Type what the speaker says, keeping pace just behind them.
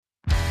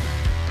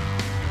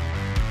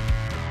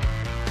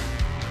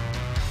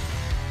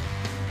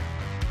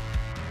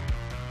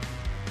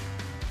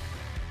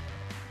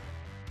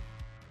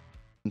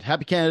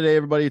Happy Canada Day,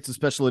 everybody. It's a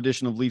special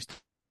edition of Leafs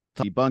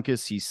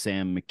Bunkus. He's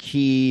Sam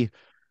McKee.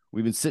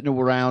 We've been sitting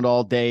around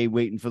all day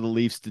waiting for the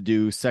Leafs to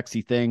do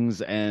sexy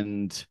things.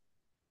 And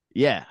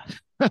yeah,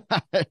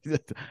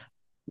 that's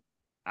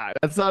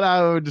not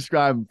how I would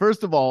describe him.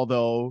 First of all,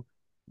 though,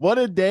 what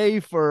a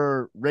day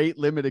for rate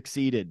limit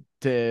exceeded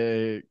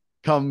to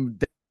come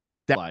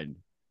down.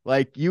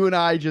 Like you and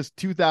I just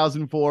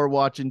 2004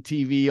 watching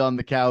TV on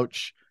the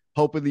couch,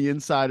 hoping the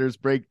insiders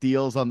break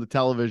deals on the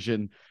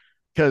television.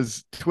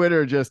 Because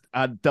Twitter just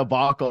a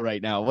debacle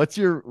right now. What's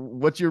your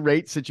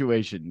rate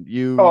situation?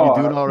 You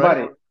doing all right?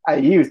 Buddy, I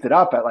used it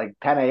up at like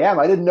 10 a.m.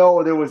 I didn't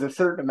know there was a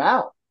certain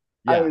amount.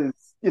 I Yeah. was,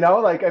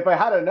 like if I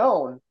had a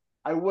known,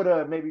 I would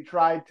have maybe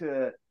tried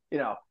to,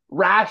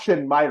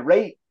 ration my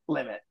rate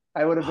limit.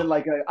 I would have been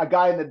like a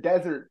guy in the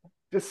desert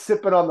just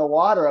sipping on the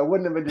water. I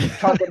wouldn't have been just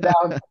chugging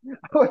down. I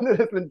wouldn't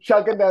have been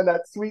chugging down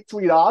that sweet,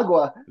 sweet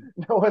agua,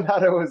 knowing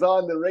that it was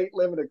on the rate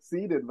limit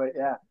exceeded. But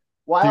yeah,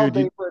 wild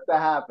Dude, day for it to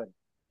happen.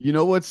 you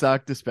know what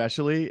sucked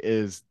especially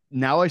is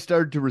now I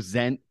started to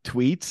resent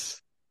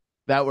tweets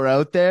that were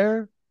out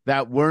there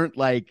that weren't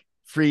like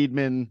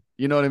Friedman,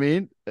 you know what I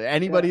mean? Yeah.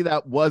 Anybody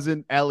that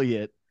wasn't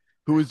Elliott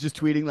who was just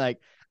tweeting like,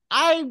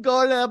 I'm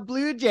going to a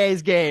Blue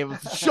Jays game.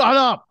 Shut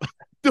up.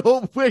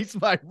 Don't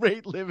waste my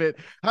rate limit.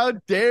 How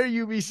dare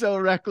you be so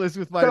reckless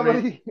with my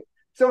rate?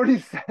 Somebody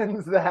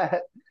sends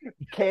that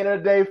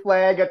Canada Day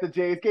flag at the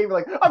Jays game.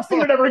 Like, I've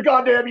seen it every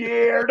goddamn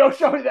year. Don't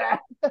show me that.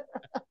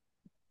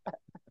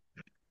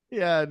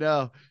 Yeah,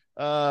 no.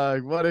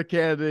 What a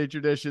Canada Day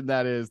tradition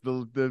that is.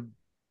 The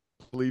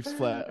Leafs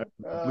flag,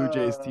 Blue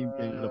Jays team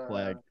Canada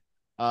flag.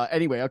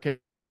 Anyway, okay,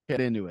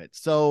 get into it.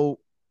 So,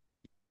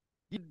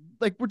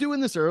 like, we're doing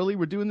this early.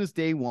 We're doing this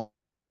day one.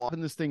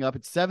 Popping this thing up.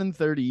 It's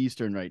 7:30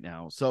 Eastern right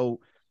now.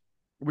 So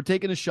we're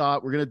taking a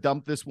shot. We're gonna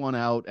dump this one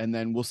out, and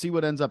then we'll see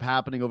what ends up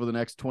happening over the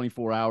next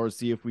 24 hours.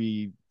 See if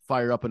we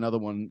fire up another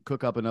one,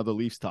 cook up another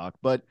Leafs talk.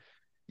 But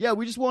yeah,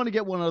 we just want to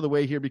get one out of the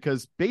way here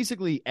because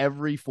basically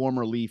every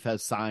former Leaf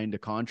has signed a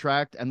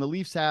contract, and the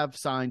Leafs have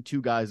signed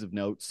two guys of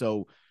note.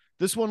 So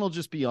this one will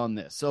just be on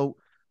this. So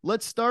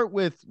let's start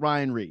with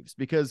Ryan Reaves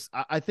because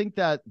I think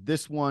that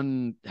this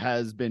one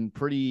has been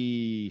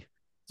pretty.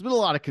 There's been a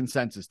lot of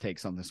consensus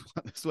takes on this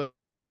one. This one,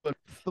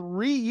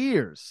 3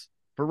 years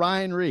for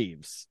Ryan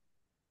Reaves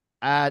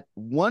at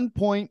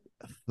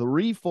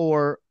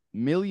 $1.34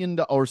 million.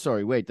 Or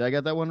sorry, wait, did I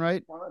get that one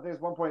right? Well, I think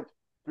it's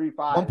 1.35.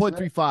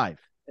 1.35.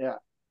 Yeah.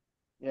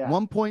 Yeah.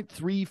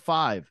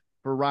 1.35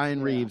 for Ryan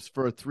Yeah. Reaves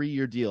for a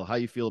 3-year deal. How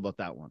you feel about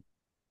that one?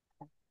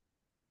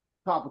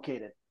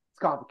 Complicated. It's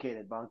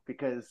complicated, Monk,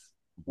 because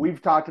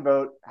we've talked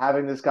about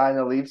having this guy in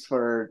the Leafs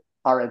for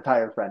our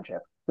entire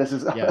friendship. This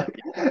is Yeah.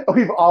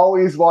 we've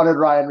always wanted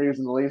Ryan Reaves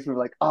in the Leafs. We were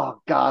like, oh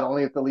God,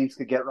 only if the Leafs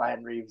could get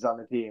Ryan Reaves on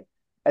the team.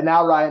 And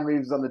now Ryan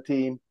Reaves is on the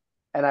team,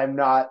 and I'm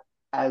not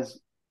as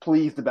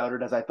pleased about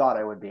it as I thought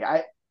I would be.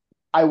 I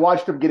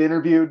watched him get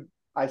interviewed.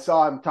 I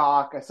saw him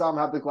talk. I saw him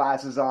have the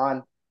glasses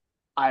on.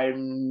 I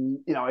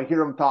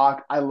hear him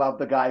talk. I love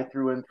the guy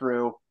through and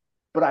through,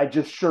 but I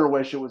just sure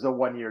wish it was a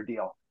 1 year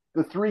deal.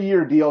 The 3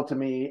 year deal to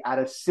me at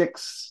a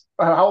six,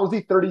 how old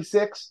is he?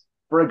 36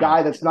 for a Yeah.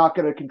 guy that's not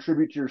going to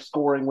contribute to your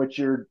scoring,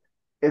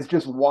 is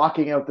just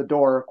walking out the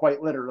door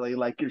quite literally.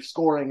 Like your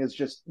scoring is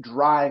just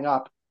drying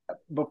up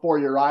before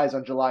your eyes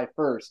on July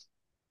 1st.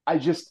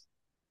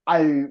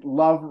 I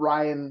love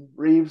Ryan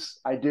Reaves.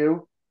 I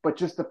do. But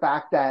just the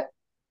fact that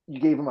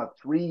you gave him a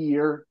 3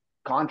 year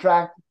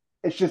contract,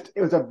 it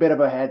was a bit of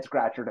a head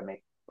scratcher to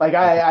me. Like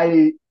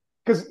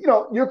because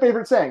your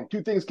favorite saying,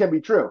 two things can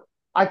be true.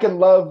 I can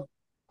love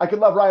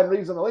Ryan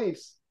Reaves on the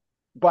Leafs,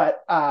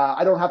 but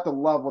I don't have to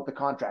love what the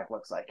contract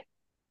looks like.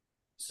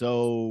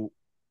 So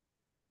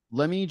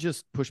let me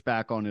just push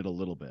back on it a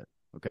little bit.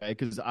 Okay.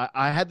 Because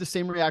I had the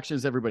same reaction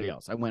as everybody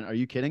else. I went, are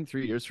you kidding?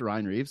 3 years for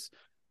Ryan Reaves?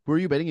 Who are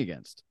you betting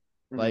against?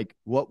 Mm-hmm. Like,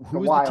 who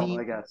was Wild, the team?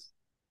 I guess.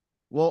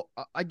 Well,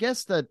 I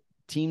guess that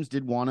teams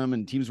did want him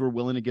and teams were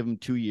willing to give him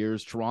 2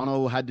 years.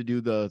 Toronto had to do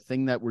the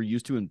thing that we're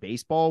used to in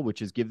baseball,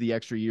 which is give the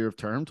extra year of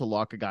term to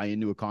lock a guy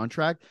into a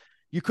contract.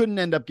 You couldn't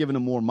end up giving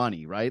him more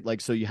money, right?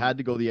 Like, so you had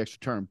to go the extra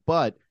term.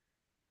 But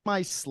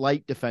my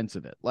slight defense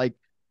of it, like,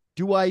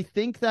 do I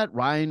think that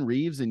Ryan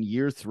Reaves in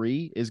year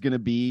 3 is going to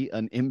be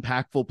an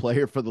impactful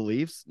player for the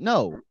Leafs?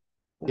 No.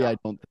 Yeah, I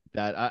don't think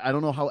that. I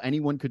don't know how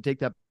anyone could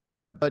take that.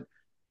 But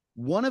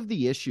one of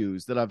the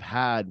issues that I've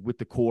had with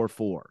the core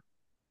four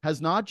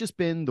has not just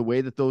been the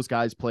way that those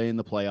guys play in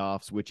the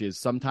playoffs, which is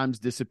sometimes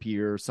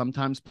disappear,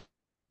 sometimes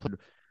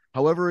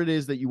however it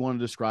is that you want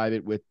to describe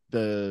it with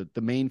the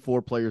main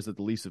four players that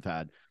the Leafs have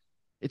had.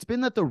 It's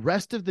been that the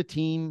rest of the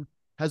team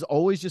has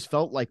always just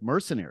felt like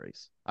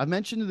mercenaries. I've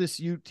mentioned this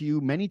to you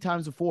many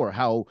times before,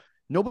 how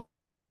nobody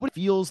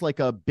feels like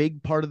a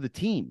big part of the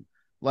team.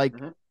 Like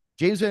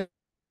James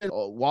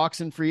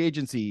walks in free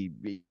agency,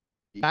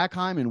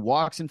 Backheim and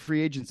walks in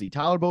free agency,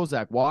 Tyler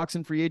Bozak walks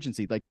in free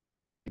agency. Like,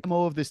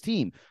 MO of this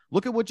team.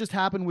 Look at what just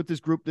happened with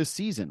this group this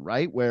season,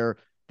 right? Where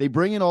they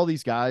bring in all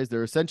these guys,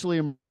 they're essentially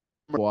a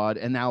squad,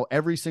 and now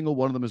every single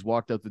one of them has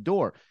walked out the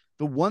door.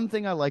 The one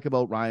thing I like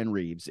about Ryan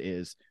Reaves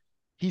is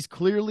he's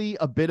clearly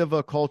a bit of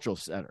a cultural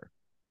setter.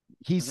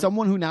 He's Mhm.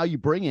 someone who now you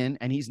bring in,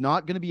 and he's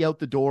not going to be out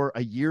the door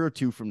a year or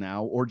two from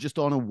now, or just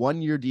on a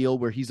 1-year deal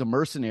where he's a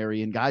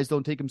mercenary and guys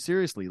don't take him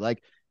seriously.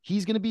 Like,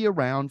 he's going to be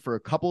around for a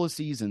couple of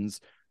seasons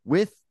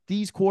with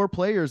these core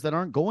players that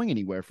aren't going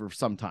anywhere for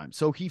some time.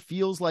 So he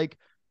feels like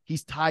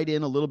he's tied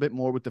in a little bit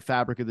more with the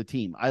fabric of the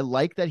team. I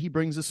like that he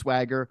brings a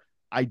swagger.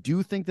 I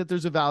do think that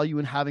there's a value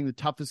in having the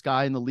toughest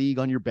guy in the league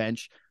on your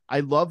bench.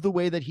 I love the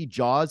way that he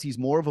jaws. He's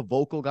more of a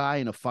vocal guy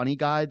and a funny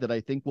guy that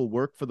I think will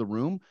work for the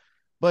room.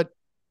 But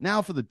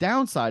now for the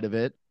downside of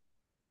it,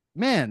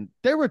 man,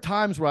 there were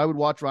times where I would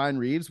watch Ryan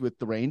Reaves with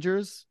the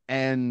Rangers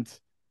and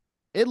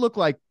it looked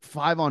like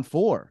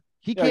 5-on-4.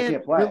 He Yeah, he can't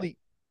can't play. really,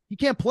 he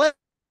can't play.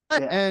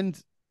 Yeah.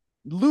 And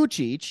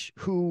Lucic,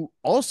 who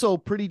also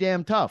pretty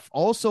damn tough,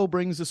 also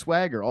brings a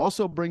swagger,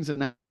 also brings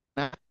a,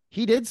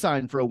 he did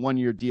sign for a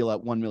 1-year deal at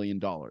 $1 million.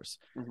 Mhm.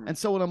 And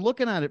so when I'm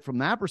looking at it from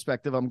that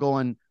perspective, I'm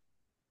going,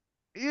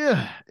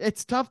 yeah,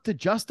 it's tough to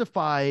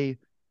justify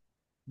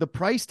the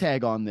price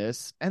tag on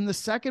this. And the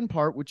second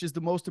part, which is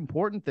the most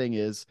important thing,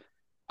 is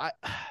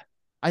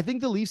I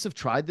think the Leafs have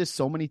tried this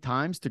so many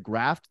times to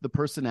graft the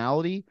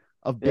personality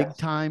of big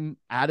time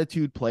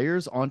attitude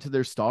players onto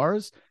their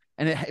stars.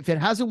 And if it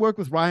hasn't worked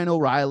with Ryan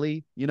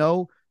O'Reilly, you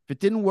know, if it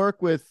didn't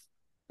work with,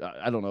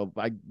 I don't know,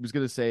 I was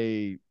going to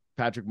say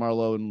Patrick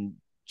Marleau and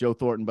Joe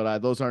Thornton, but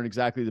those aren't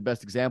exactly the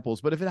best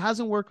examples. But if it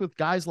hasn't worked with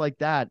guys like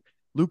that,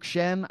 Luke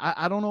Shen,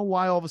 I don't know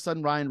why all of a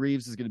sudden Ryan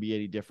Reaves is going to be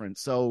any different.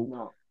 So,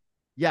 No.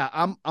 yeah,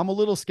 I'm a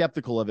little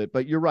skeptical of it,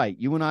 but you're right.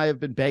 You and I have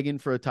been begging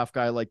for a tough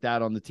guy like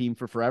that on the team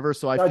for forever.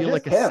 So I No, feel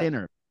just like a him.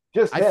 sinner.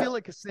 Just I him. feel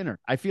like a sinner.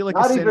 I feel like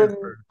Not a sinner. even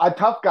a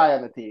tough guy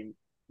on the team.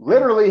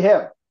 Literally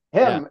him.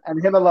 Yeah.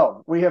 And him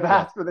alone. We have Yeah.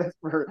 asked for this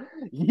for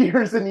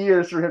years and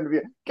years for him to be.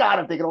 God,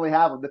 if they could only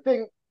have him. The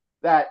thing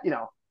that, you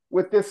know,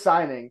 with this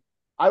signing,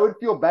 I would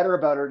feel better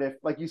about it if,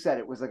 like you said,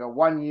 it was like a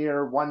 1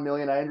 year, 1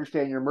 million. I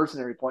understand your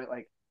mercenary point.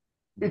 Like,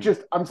 it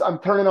just, I'm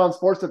turning on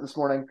Sportsnet this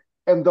morning,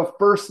 and the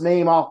first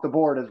name off the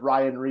board is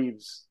Ryan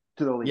Reaves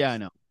to the Leafs. Yeah, I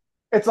know.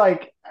 It's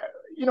like,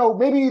 you know,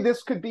 maybe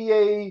this could be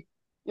a,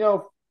 you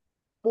know,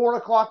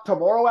 4:00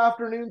 tomorrow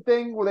afternoon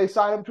thing where they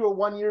sign him to a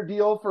 1-year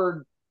deal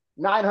for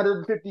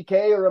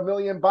 $950K or $1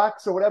 million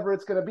or whatever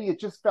it's going to be. It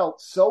just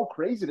felt so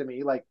crazy to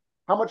me. Like,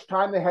 how much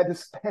time they had to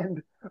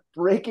spend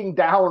breaking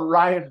down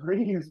Ryan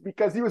Reaves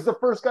because he was the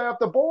first guy off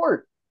the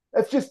board.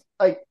 That's just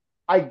like,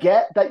 I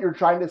get that you're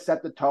trying to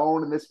set the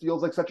tone, and this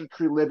feels like such a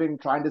True Living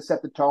trying to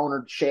set the tone,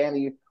 or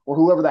Shanny, or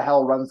whoever the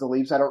hell runs the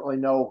Leafs. I don't really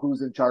know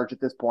who's in charge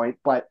at this point,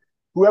 but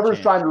whoever's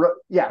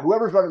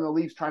whoever's running the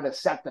Leafs trying to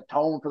set the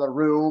tone for the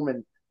room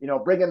and, you know,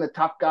 bring in the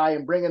tough guy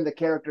and bring in the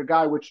character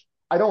guy, which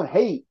I don't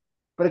hate,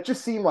 but it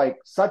just seemed like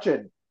such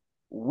a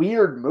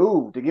weird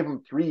move to give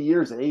him 3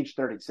 years at age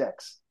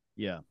 36.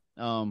 Yeah.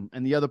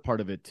 And the other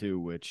part of it too,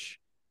 which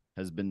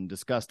has been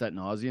discussed ad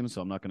nauseum,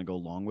 so I'm not going to go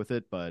along with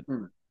it, but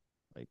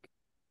like,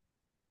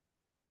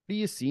 do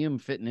you see him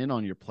fitting in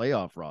on your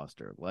playoff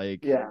roster?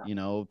 Like, you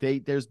know,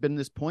 there's been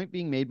this point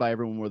being made by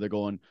everyone where they're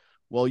going,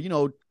 well, you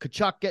know,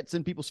 Tkachuk gets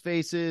in people's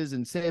faces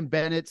and Sam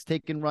Bennett's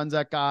taking runs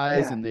at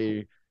guys and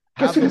they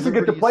guess who doesn't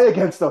get to play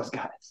against those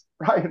guys,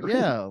 right?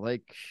 Yeah,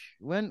 like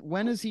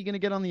when is he going to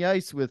get on the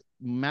ice with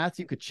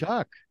Matthew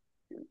Tkachuk?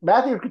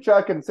 Matthew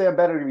Tkachuk and Sam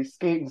Bennett are going to be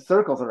skating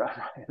circles around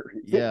Ryan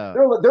Reaves. Yeah.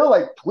 They're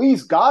like,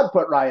 please God,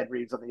 put Ryan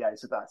Reaves on the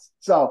ice with us.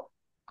 So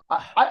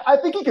I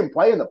think he can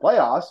play in the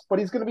playoffs, but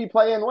he's going to be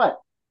playing what?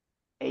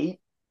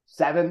 8,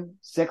 7,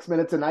 6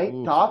 minutes a night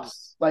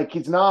tops. Like,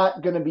 he's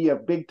not going to be a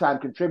big time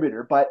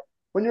contributor, but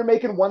when you're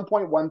making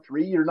 1.13,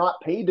 you're not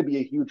paid to be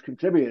a huge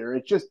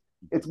contributor.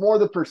 It's more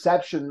the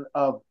perception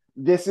of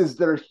this is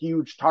their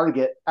huge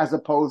target as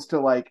opposed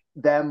to like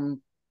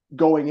them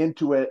going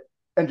into it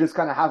and just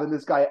kind of having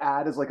this guy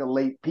add as like a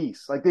late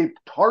piece. Like, they've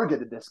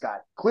targeted this guy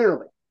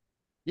clearly.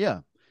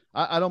 Yeah.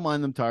 I don't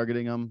mind them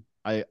targeting him.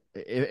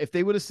 If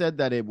they would have said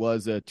that it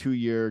was a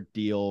 2-year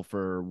deal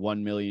for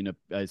 $1 million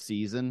a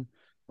season,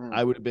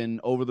 I would have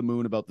been over the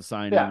moon about the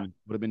signing.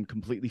 Would have been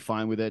completely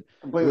fine with it.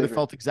 It would have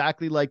felt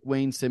exactly like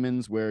Wayne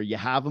Simmons, where you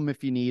have him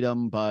if you need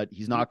him, but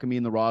he's not going to be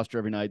in the roster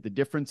every night. The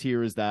difference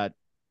here is that,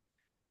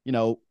 you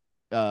know,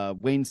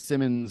 Wayne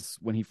Simmons,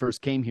 when he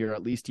first came here,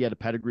 at least he had a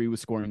pedigree with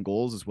scoring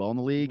goals as well in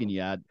the league, and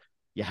you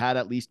had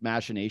at least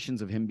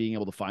machinations of him being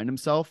able to find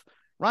himself.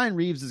 Ryan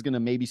Reaves is going to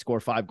maybe score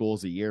 5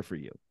 goals a year for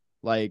you.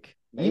 Like,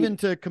 even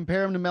to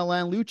compare him to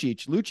Milan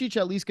Lucic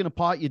at least going to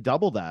pot you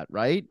double that,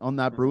 right? On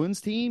that Bruins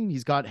team,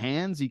 he's got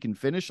hands. He can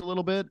finish a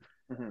little bit.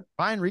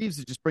 Ryan Reaves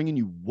is just bringing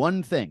you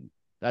one thing.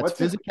 That's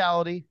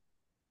physicality.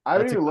 I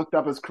haven't even looked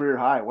up his career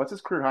high. What's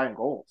his career high in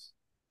goals?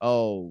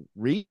 Oh,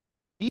 Reaves?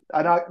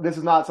 This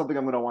is not something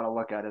I'm going to want to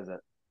look at, is it?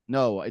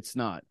 No, it's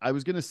not. I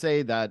was going to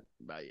say that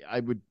I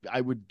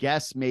would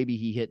guess maybe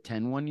he hit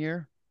 10 1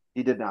 year.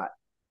 He did not.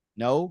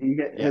 No?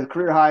 His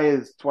career high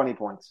is 20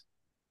 points.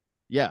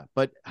 Yeah,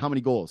 but how many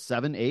goals?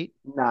 7, 8?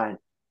 9.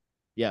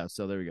 Yeah,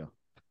 so there we go.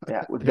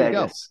 Yeah, with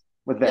Vegas.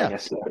 With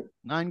Vegas. Yeah.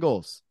 9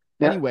 goals.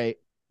 Yeah. Anyway,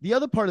 the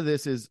other part of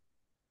this is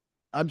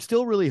I'm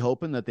still really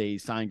hoping that they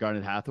sign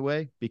Garnet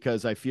Hathaway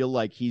because I feel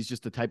like he's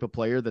just the type of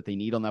player that they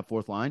need on that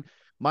fourth line.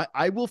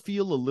 I will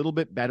feel a little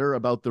bit better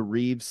about the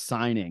Reeves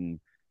signing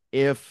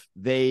if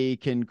they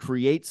can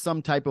create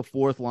some type of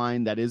fourth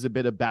line that is a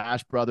bit of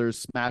Bash Brothers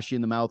smash you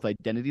in the mouth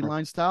identity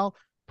line style.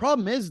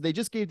 Problem is they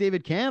just gave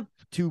David Kampf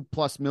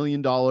 $2+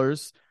 million.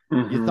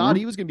 You thought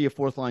he was going to be a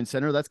fourth line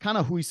center. That's kind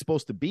of who he's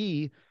supposed to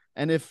be.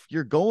 And if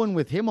you're going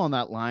with him on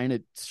that line,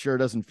 it sure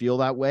doesn't feel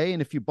that way.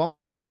 And if you bump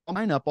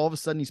line up, all of a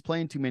sudden he's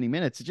playing too many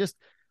minutes. It just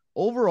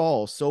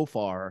overall so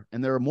far,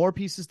 and there are more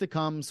pieces to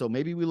come. So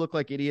maybe we look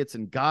like idiots,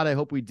 and God, I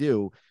hope we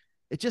do.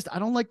 It just, I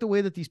don't like the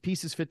way that these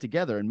pieces fit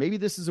together. And maybe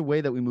this is a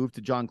way that we move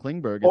to John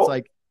Klingberg. It's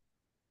like,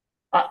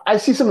 I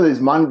see some of this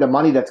money, the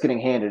money that's getting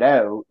handed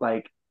out.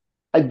 Like,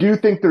 I do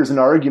think there's an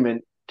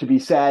argument to be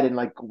said in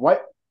like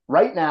what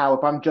right now,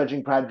 if I'm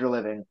judging Pradger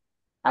Living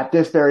at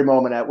this very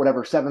moment at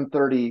whatever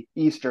 7:30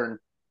 Eastern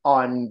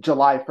on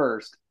July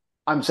 1st,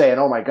 I'm saying,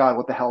 oh my God,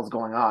 what the hell's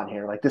going on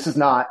here? Like, this is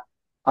not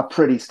a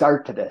pretty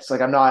start to this.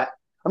 Like, I'm not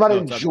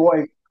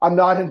enjoying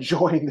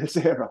this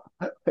era.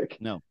 Like,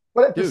 no,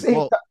 but at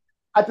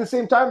the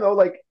same time though,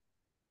 like,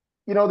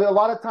 you know, a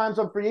lot of times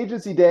on free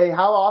agency day,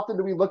 how often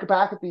do we look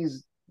back at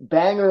these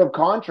banger of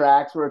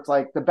contracts where it's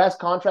like the best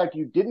contract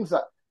you didn't,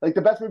 like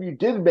the best move you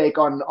did make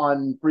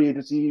on free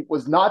agency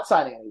was not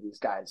signing any of these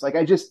guys. Like,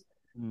 I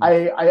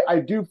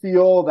do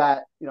feel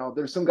that, you know,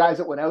 there's some guys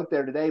that went out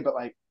there today, but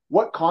like,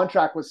 what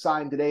contract was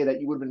signed today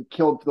that you would have been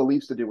killed for the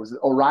Leafs to do? Was it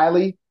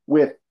O'Reilly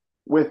with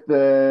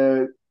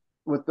the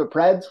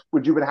Preds?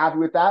 Would you have been happy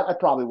with that? I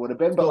probably would have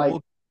been, but like,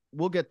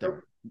 we'll get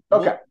there.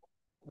 Okay.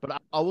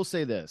 But I will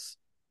say this.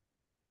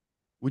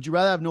 Would you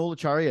rather have Noel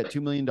Acciari at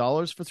 $2 million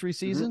for 3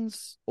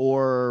 seasons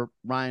or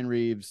Ryan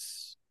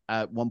Reeves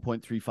at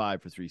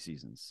 1.35 for 3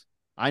 seasons?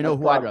 I know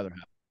I'd rather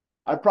have.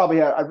 I'd probably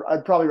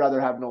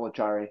rather have Noel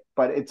Acciari,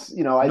 but it's,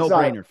 you know, it's no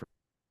brainer for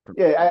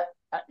me.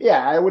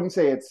 I wouldn't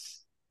say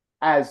it's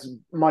as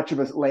much of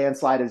a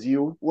landslide as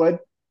you would.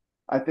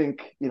 I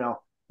think, you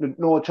know,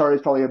 Noel Acciari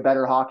is probably a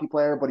better hockey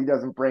player, but he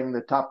doesn't bring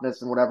the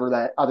toughness and whatever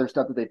that other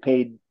stuff that they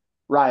paid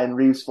Ryan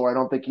Reeves for. I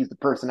don't think he's the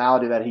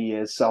personality that he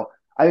is. So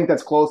I think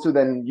that's closer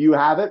than you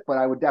have it, but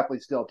I would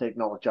definitely still take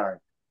Noel Acciari.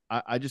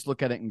 I just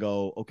look at it and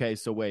go, okay,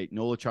 so wait,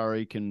 Noel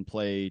Acciari can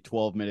play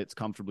 12 minutes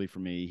comfortably for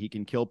me. He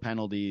can kill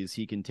penalties.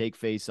 He can take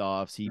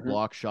face-offs. He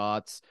blocks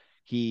shots.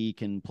 He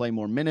can play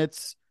more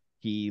minutes.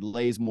 He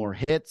lays more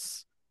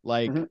hits.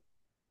 Like,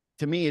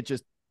 to me, it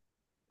just,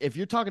 if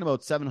you're talking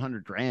about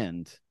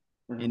 $700,000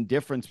 in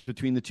difference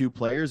between the two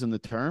players and the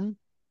term,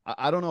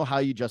 I don't know how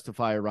you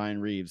justify a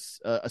Ryan Reeves,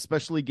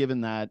 especially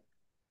given that,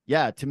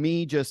 yeah, to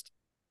me, just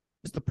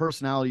the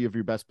personality of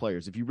your best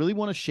players. If you really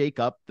want to shake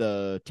up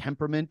the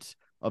temperament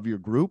of your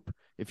group,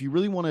 if you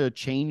really want to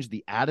change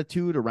the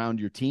attitude around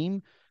your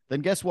team,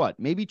 then guess what?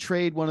 Maybe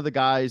trade one of the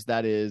guys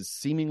that is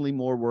seemingly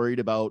more worried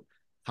about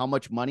how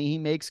much money he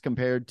makes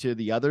compared to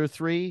the other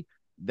 3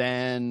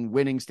 than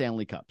winning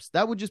Stanley Cups.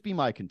 That would just be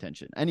my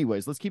contention.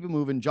 Anyways, let's keep it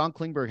moving. John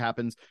Klingberg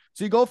happens.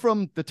 So you go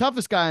from the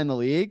toughest guy in the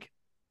league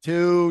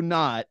to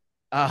not.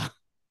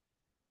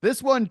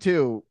 This one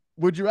too.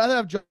 Would you rather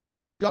have John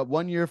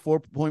 1 year,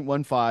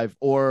 4.15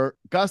 or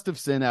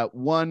Gustafsson at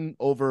 1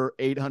 over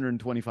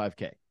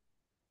 $825K?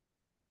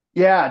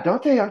 Yeah,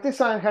 aren't they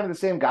signing kind of the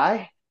same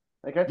guy?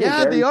 Like,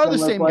 they are the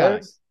same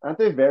guys. Aren't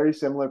they very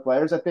similar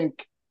players? I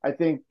think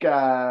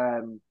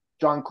John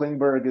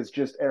Klingberg is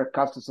just Eric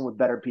Gustafsson with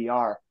better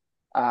PR.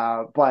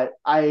 But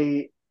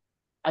I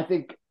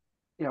think,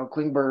 you know,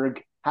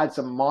 Klingberg had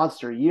some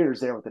monster years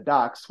there with the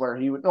Ducks where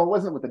it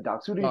wasn't with the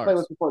Ducks. Who did he play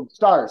with before?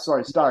 Stars.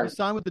 He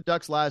signed with the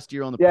Ducks last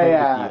year on the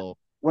deal.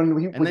 When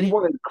he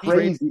wanted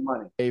crazy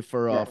money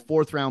for a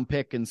 4th round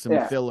pick and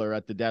some filler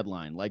at the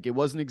deadline. Like, it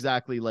wasn't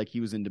exactly like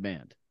he was in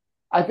demand.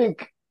 I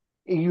think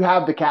you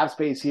have the cap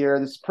space here.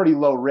 This is pretty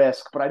low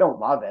risk, but I don't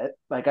love it.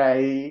 Like,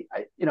 I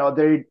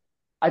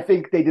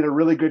think they did a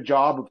really good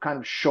job of kind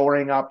of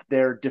shoring up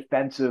their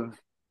defensive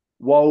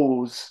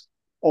woes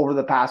over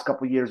the past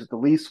couple of years at the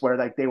Leafs, where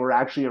like they were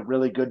actually a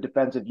really good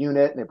defensive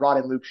unit, and they brought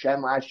in Luke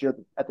Schenn last year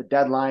at the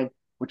deadline,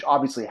 which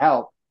obviously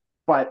helped.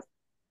 But,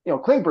 you know,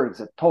 Klingberg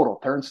is a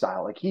total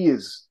turnstile. Like, he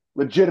is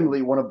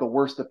legitimately one of the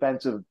worst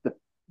defensemen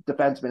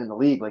in the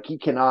league. Like,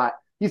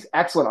 he's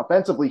excellent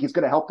offensively. He's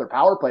going to help their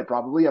power play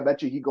probably. I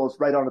bet you he goes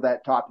right onto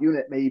that top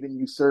unit, may even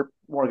usurp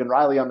Morgan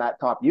Rielly on that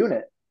top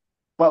unit.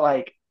 But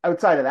like,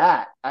 outside of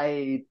that,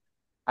 I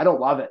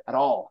don't love it at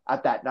all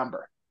at that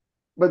number.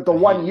 But the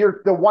 1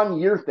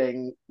 year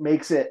thing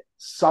makes it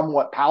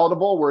somewhat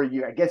palatable, where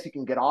I guess you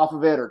can get off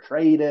of it or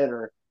trade it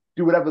or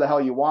do whatever the hell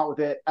you want with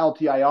it.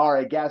 LTIR,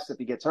 I guess, if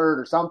he gets hurt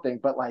or something.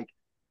 But like,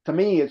 to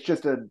me, it's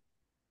just a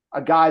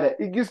guy that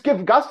you just give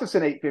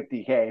Gustafsson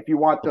 $850K if you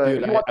want the.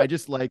 Dude, I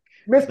just like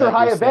Mr.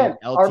 High Event,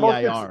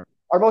 LTIR.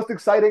 Our most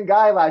exciting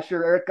guy last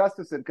year, Eric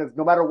Gustafsson, because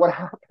no matter what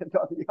happened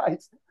on the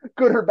ice,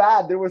 good or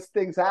bad, there was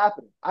things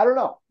happening. I don't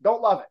know.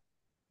 Don't love it.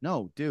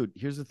 No, dude,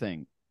 here's the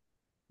thing.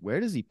 Where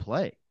does he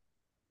play?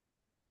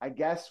 I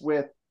guess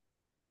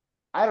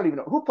I don't even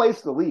know. Who plays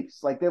for the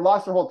Leafs? Like, they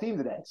lost their whole team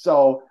today.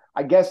 So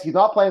I guess he's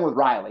not playing with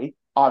Rielly,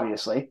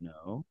 obviously.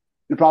 No.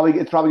 It's probably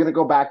going to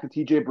go back to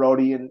TJ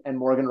Brody and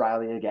Morgan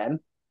Riley again.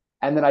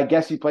 And then I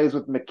guess he plays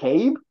with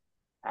McCabe.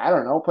 I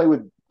don't know.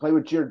 Play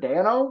with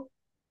Giordano.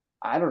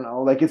 I don't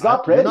know. Like it's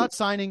not pretty.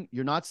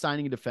 You're not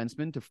signing a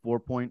defenseman to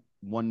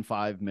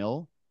 4.15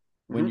 mil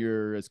when Mhm.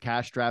 you're as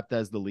cash strapped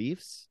as the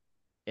Leafs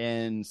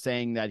and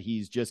saying that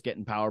he's just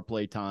getting power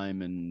play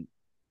time. And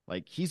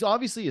like, he's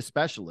obviously a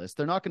specialist.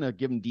 They're not going to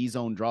give him D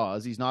zone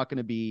draws. He's not going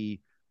to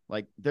be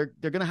like, they're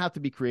going to have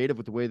to be creative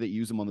with the way they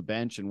use him on the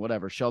bench and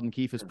whatever. Sheldon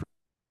Keefe is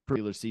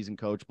regular season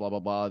coach, blah, blah,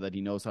 blah, that he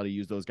knows how to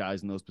use those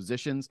guys in those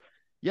positions.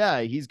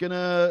 Yeah. He's going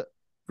to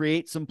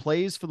create some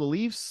plays for the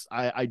Leafs.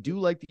 I do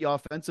like the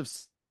offensive.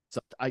 So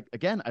I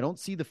don't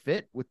see the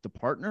fit with the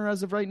partner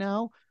as of right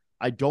now.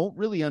 I don't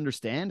really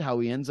understand how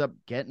he ends up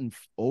getting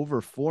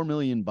over $4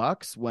 million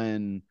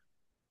when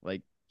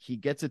like he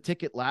gets a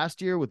ticket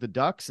last year with the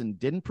Ducks and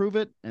didn't prove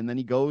it. And then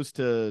he goes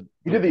to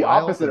He did the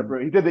opposite of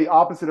Fred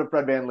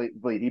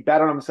VanVleet. He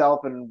bet on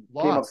himself and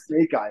came up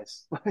snake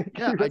eyes. Like,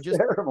 yeah,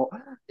 terrible.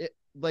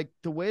 Like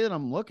the way that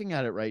I'm looking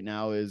at it right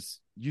now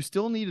is you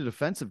still need a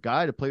defensive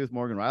guy to play with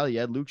Morgan Riley. You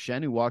had Luke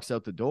Shen who walks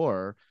out the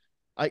door.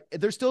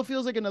 There still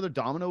feels like another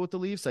domino with the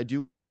Leafs. I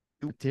do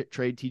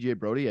trade TJ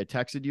Brody. I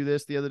texted you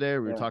this the other day.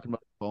 We were talking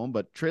about the phone,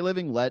 but Trey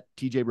Living let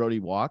TJ Brody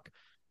walk.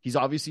 He's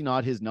obviously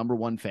not his number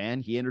one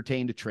fan. He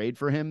entertained a trade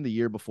for him the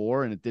year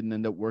before, and it didn't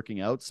end up working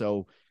out.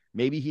 So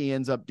maybe he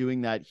ends up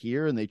doing that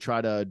here, and they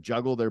try to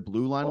juggle their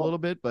blue line a little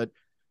bit. But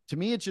to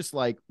me, it's just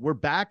like we're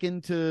back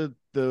into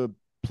the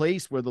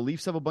place where the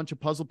Leafs have a bunch of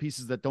puzzle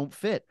pieces that don't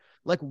fit.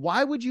 Like,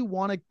 why would you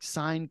want to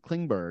sign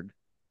Klingberg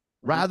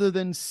rather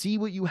than see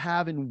what you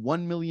have in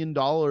 $1 million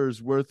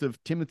worth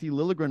of Timothy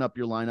Liljegren up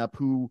your lineup,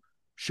 who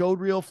showed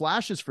real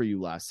flashes for you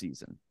last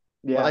season?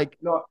 Yeah. Like,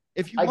 no,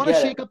 if you want to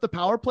shake up the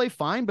power play,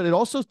 fine. But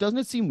doesn't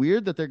it seem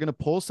weird that they're going to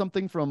pull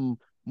something from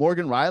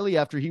Morgan Riley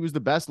after he was the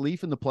best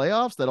Leaf in the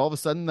playoffs, that all of a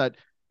sudden that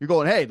you're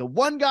going, hey, the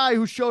one guy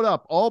who showed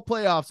up all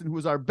playoffs and who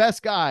was our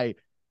best guy,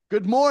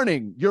 good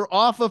morning, you're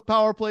off of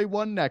power play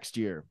 1 next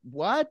year.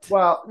 What?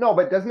 Well, no,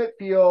 but doesn't it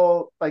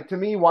feel like, to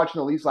me, watching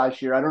the Leafs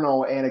last year, I don't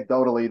know,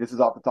 anecdotally, this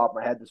is off the top of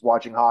my head, just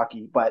watching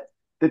hockey, but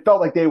it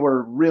felt like they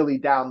were really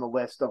down the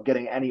list of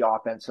getting any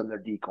offense from their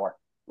decor.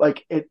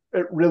 Like it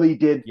really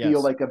did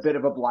feel like a bit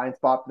of a blind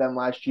spot for them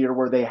last year,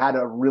 where they had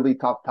a really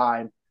tough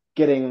time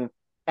getting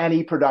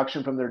any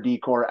production from their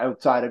decor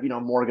outside of,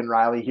 Morgan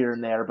Riley here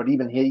and there. But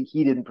even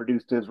he didn't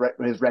produce to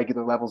his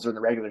regular levels during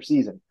the regular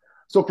season.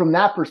 So from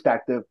that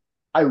perspective,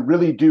 I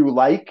really do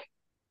like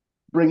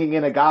bringing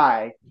in a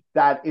guy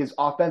that is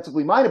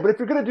offensively minded. But if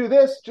you're going to do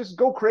this, just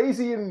go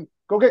crazy and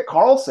go get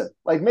Carlson.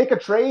 Like, make a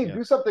trade,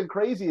 do something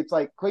crazy. It's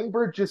like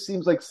Klingberg just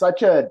seems like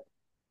such a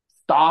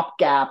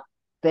stopgap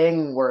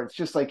thing where it's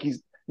just like you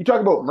talk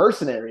about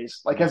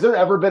mercenaries. Like, has there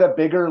ever been a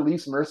bigger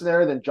Leafs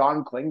mercenary than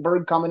John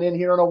Klingberg coming in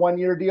here on a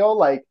 1-year deal?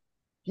 Like,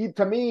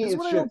 to me, that's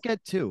what I don't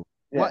get too.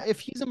 Yeah. Well,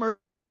 if he's a mercenary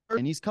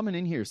and he's coming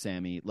in here,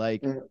 Sammy,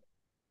 like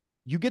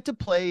you get to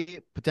play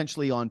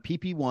potentially on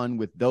PP1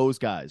 with those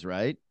guys,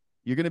 right?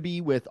 You're going to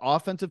be with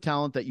offensive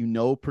talent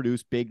that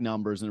produce big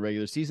numbers in the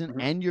regular season,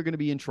 and you're going to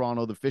be in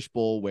Toronto, the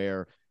fishbowl,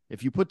 where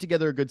if you put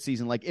together a good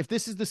season, like if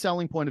this is the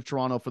selling point of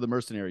Toronto for the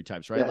mercenary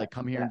types, right? Like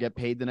come here and get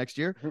paid the next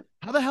year.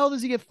 How the hell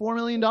does he get $4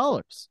 million?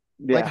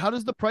 Like, how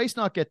does the price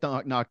not get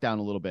knocked down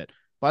a little bit?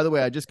 By the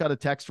way, I just got a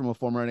text from a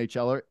former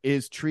NHLer.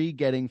 Is Tree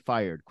getting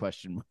fired? ?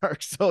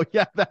 So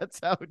yeah, that's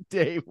how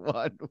day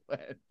one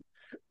went.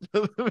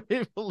 The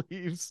Maple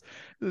Leafs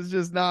is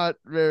just not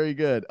very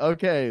good.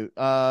 Okay, you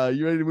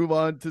ready to move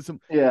on to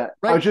some? Yeah,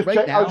 I was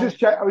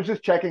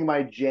just checking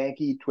my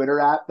janky Twitter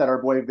app that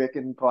our boy Vic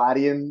and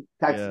Palladian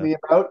texted me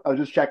about. I was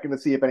just checking to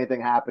see if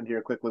anything happened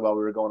here quickly while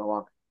we were going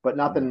along, but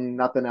nothing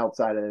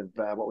outside of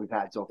what we've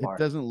had so far. It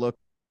doesn't look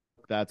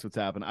like that's what's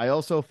happened. I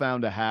also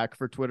found a hack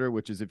for Twitter,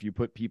 which is if you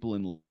put people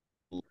in,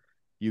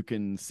 you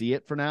can see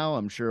it for now.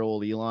 I'm sure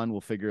old Elon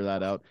will figure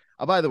that out.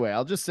 By the way,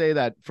 I'll just say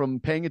that from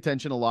paying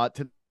attention a lot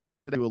to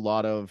do a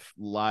lot of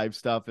live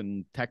stuff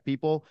and tech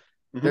people,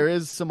 there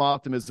is some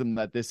optimism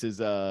that this is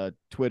a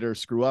Twitter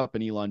screw up,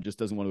 and Elon just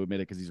doesn't want to admit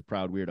it because he's a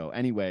proud weirdo.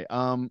 Anyway,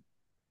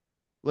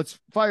 let's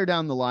fire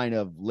down the line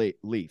of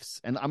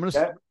Leafs, and I'm going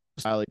to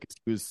O'Reilly,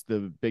 who's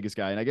the biggest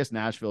guy, and I guess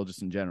Nashville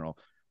just in general.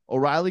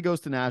 O'Reilly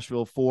goes to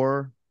Nashville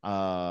 4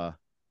 times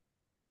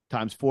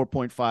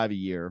 4.5 a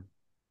year.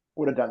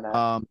 Would have done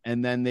that.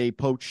 And then they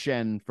poach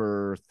Shen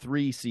for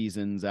 3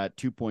 seasons at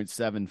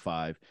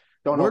 2.75.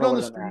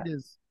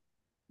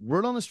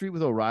 Word on the street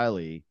with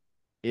O'Reilly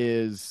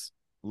is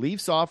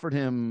Leafs offered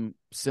him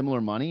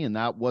similar money, and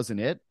that wasn't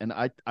it. And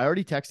I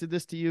already texted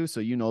this to you, so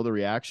you know the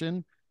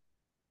reaction.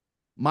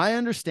 My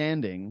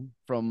understanding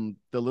from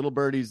the little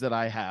birdies that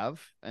I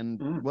have,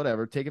 and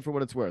whatever, take it for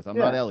what it's worth, I'm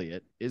not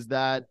Elliot, is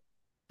that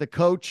the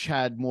coach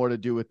had more to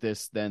do with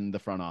this than the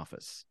front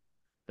office.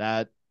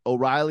 That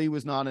O'Reilly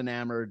was not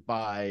enamored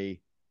by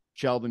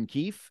Sheldon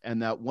Keefe,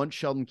 and that once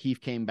Sheldon Keefe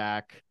came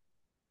back,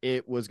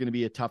 it was going to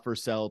be a tougher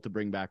sell to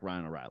bring back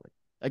Ryan O'Reilly.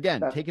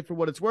 Again, take it for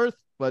what it's worth,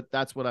 but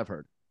that's what I've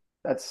heard.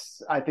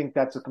 I think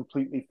that's a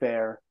completely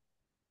fair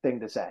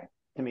thing to say.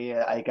 To me,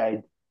 like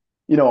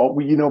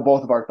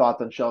both of our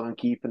thoughts on Sheldon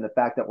Keefe, and the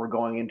fact that we're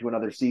going into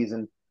another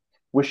season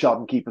with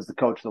Sheldon Keefe as the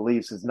coach of the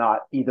Leafs is not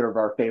either of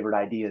our favorite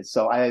ideas.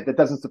 So that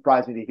doesn't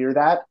surprise me to hear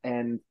that.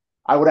 And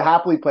I would have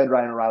happily played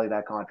Ryan O'Reilly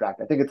that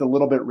contract. I think it's a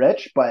little bit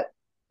rich, but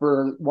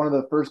for one of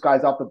the first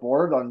guys off the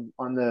board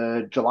on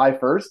the July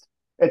 1st,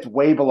 it's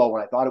way below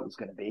what I thought it was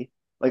going to be.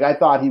 Like, I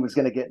thought he was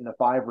going to get in the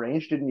 5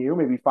 range, didn't you?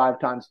 Maybe 5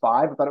 times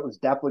 5. I thought it was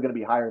definitely going to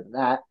be higher than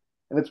that.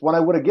 And it's one I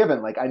would have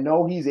given. Like, I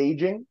know he's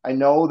aging. I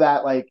know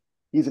that, like,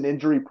 he's an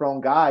injury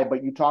prone guy,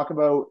 but you talk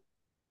about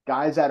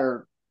guys that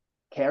are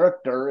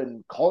character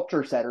and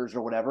culture setters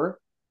or whatever.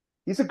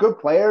 He's a good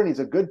player and he's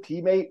a good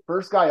teammate.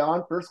 First guy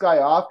on, first guy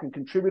off, can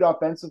contribute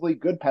offensively,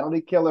 good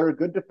penalty killer,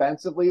 good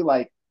defensively.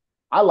 Like,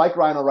 I like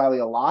Ryan O'Reilly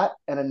a lot.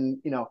 And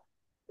then,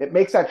 it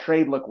makes that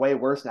trade look way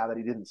worse now that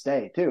he didn't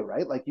stay too,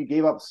 right? Like, you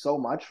gave up so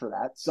much for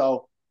that.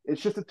 So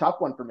it's just a tough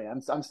one for me.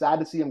 I'm sad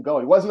to see him go.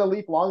 He wasn't a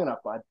Leaf long enough,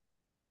 bud.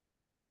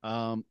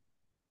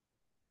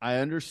 I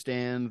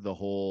understand the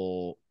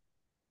whole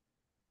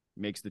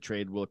makes the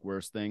trade look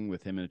worse thing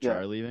with him and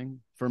Achara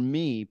leaving. For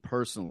me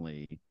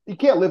personally, you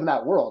can't live in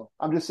that world.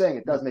 I'm just saying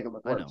it does make it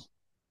look worse.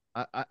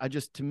 I know. I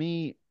just, to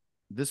me,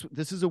 this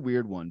is a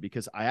weird one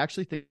because I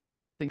actually think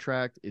the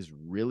contract is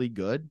really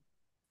good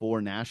for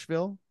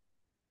Nashville.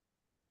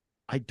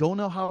 I don't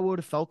know how I would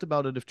have felt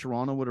about it if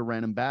Toronto would have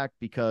ran him back,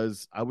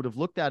 because I would have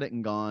looked at it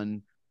and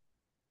gone,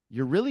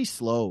 you're really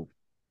slow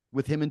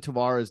with him and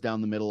Tavares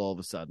down the middle all of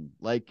a sudden.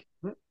 Like,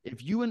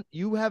 if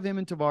you have him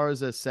and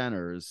Tavares as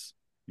centers,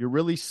 you're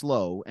really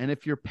slow. And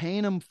if you're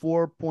paying him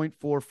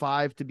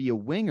 4.45 to be a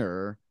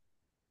winger,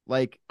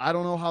 like, I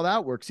don't know how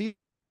that works.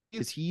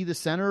 Is he the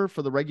center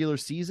for the regular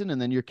season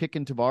and then you're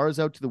kicking Tavares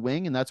out to the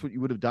wing and that's what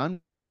you would have done?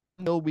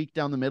 No, week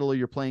down the middle,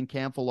 you're playing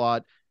Kampf a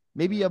lot.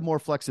 Maybe you have more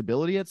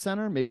flexibility at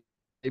center. Maybe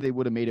they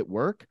would have made it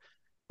work.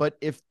 But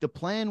if the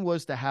plan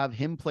was to have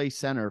him play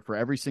center for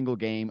every single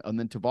game and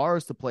then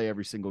Tavares to play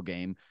every single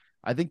game,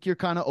 I think you're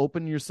kind of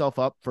opening yourself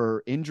up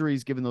for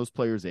injuries given those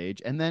players'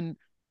 age. And then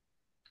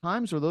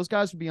times where those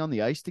guys would be on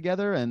the ice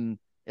together, and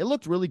it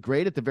looked really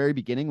great at the very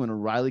beginning when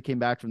O'Reilly came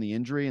back from the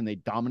injury and they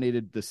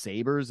dominated the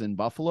Sabres in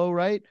Buffalo,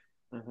 right?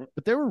 Mm-hmm.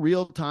 But there were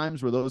real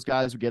times where those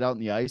guys would get out on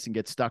the ice and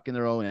get stuck in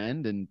their own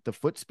end, and the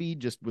foot speed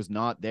just was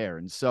not there.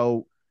 And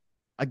so,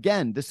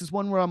 again, this is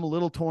one where I'm a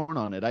little torn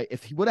on it.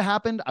 If he would have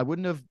happened, I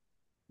wouldn't have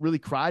really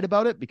cried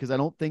about it, because I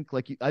don't think,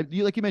 like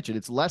you mentioned,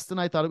 it's less than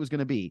I thought it was going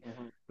to be.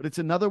 Mm-hmm. But it's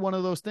another one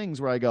of those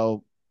things where I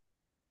go,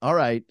 all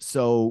right,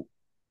 so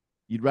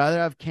you'd rather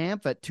have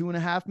Kampf at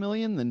 $2.5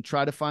 million than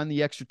try to find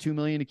the extra $2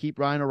 million to keep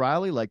Ryan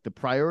O'Reilly. Like, the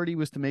priority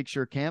was to make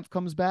sure Kampf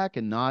comes back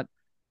and not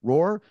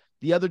Roar.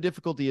 The other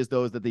difficulty is,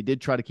 though, is that they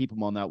did try to keep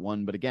him on that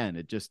one, but again,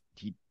 it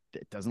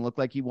doesn't look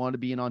like he wanted to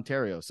be in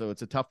Ontario, so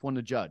it's a tough one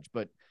to judge.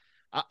 But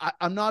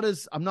I'm not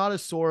as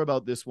sore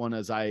about this one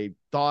as I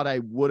thought I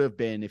would have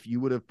been if you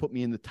would have put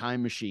me in the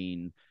time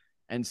machine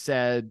and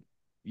said,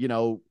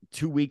 2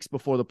 weeks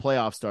before the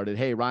playoffs started,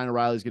 hey, Ryan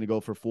O'Reilly's going to go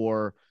for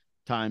 4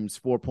 times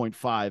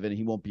 4.5 and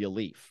he won't be a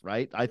Leaf,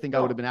 right? I think I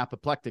would have been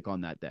apoplectic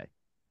on that day.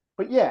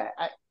 But yeah,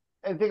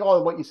 I think all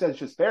of what you said is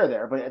just fair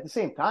there. But at the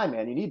same time,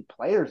 man, you need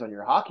players on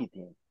your hockey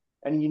team,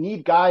 and you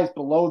need guys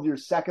below your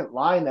second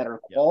line that are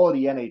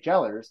quality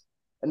NHLers,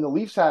 and the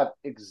Leafs have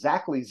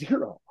exactly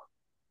zero.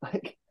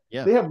 Like,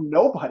 they have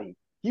nobody.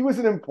 He was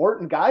an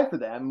important guy for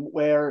them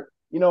where,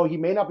 he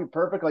may not be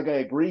perfect. Like, I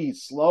agree,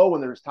 he's slow,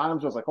 and there's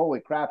times where I was like, holy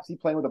crap, is he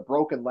playing with a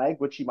broken leg?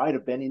 Which he might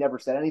have been. He never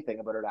said anything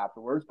about it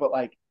afterwards. But,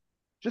 like,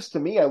 just to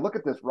me, I look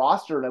at this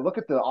roster and I look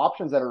at the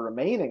options that are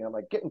remaining. I'm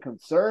like getting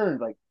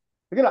concerned. Like,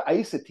 they're going to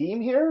ice a team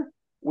here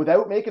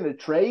without making a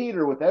trade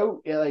or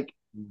without,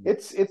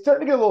 it's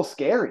starting to get a little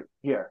scary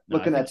here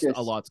looking at this.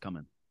 A lot's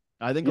coming.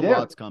 I think a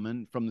lot's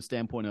coming from the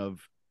standpoint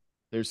of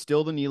there's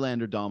still the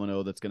Nylander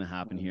domino that's going to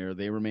happen here.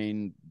 They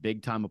remain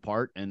big time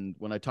apart. And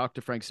when I talked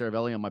to Frank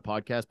Saravelli on my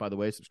podcast, by the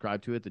way,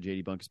 subscribe to it, the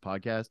JD Bunkis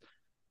podcast,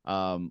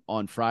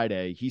 on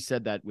Friday, he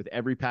said that with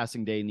every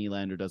passing day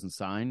Nylander doesn't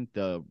sign,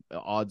 the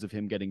odds of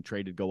him getting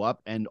traded go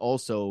up. And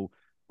also,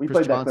 we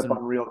played that clip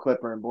on Real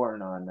Clipper and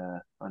Born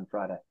on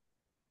Friday.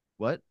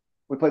 What?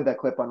 We played that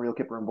clip on Real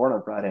Clipper and Born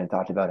on Friday and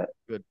talked about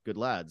it. Good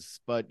lads.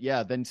 But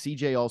yeah, then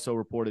CJ also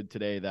reported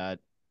today that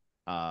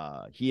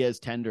he has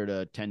tendered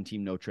a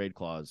 10-team no trade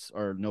clause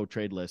or no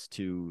trade list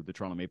to the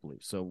Toronto Maple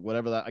Leafs. So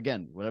whatever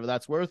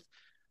that's worth,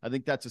 I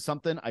think that's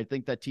something. I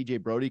think that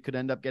TJ Brody could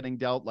end up getting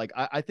dealt. Like,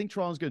 I think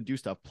Toronto's going to do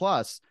stuff.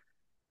 Plus,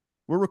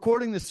 we're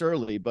recording this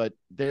early, but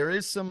there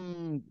is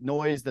some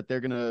noise that they're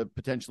going to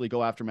potentially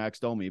go after Max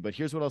Domi. But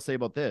here's what I'll say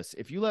about this.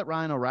 If you let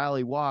Ryan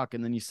O'Reilly walk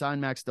and then you sign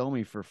Max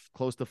Domi for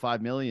close to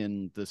 $5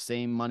 million, the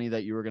same money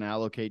that you were going to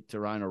allocate to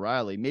Ryan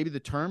O'Reilly, maybe the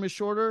term is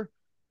shorter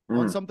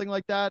on something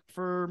like that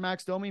for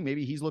Max Domi.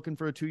 Maybe he's looking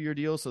for a 2-year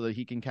deal so that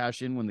he can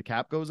cash in when the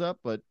cap goes up.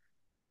 But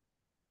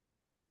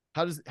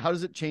how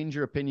does it change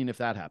your opinion if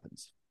that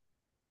happens?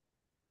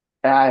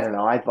 I don't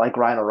know. I like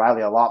Ryan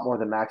O'Reilly a lot more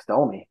than Max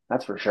Domi.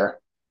 That's for sure.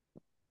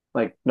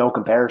 Like, no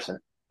comparison,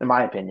 in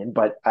my opinion.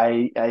 But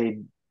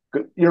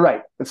you're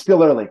right. It's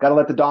still early. Got to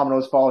let the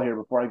dominoes fall here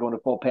before I go into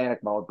full panic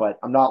mode. But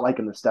I'm not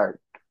liking the start.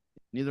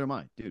 Neither am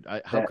I, dude.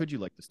 How Yeah. could you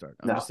like the start?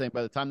 I'm No. just saying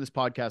by the time this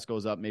podcast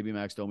goes up, maybe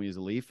Max Domi is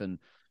a Leaf. And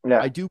Yeah.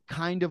 I do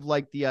kind of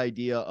like the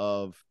idea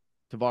of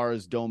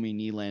Tavares, Domi,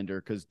 Nylander,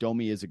 because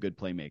Domi is a good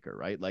playmaker,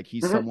 right? Like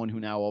he's Mhm. someone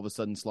who now all of a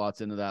sudden slots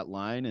into that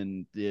line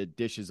and it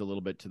dishes a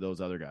little bit to those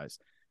other guys.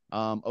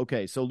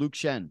 Okay, so Luke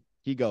Schenn,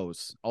 he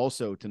goes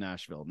also to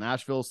Nashville.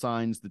 Nashville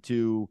signs the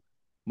two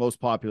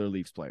most popular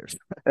Leafs players.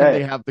 And Hey,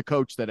 they have the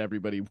coach that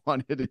everybody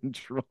wanted in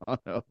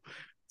Toronto.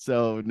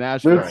 So Luke's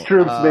Nashville.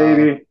 troops,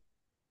 baby.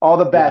 All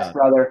the best, Yeah,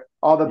 brother.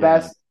 All the yeah.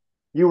 best.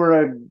 You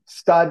were a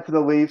stud for the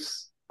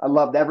Leafs. I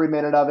loved every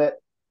minute of it,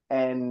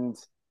 and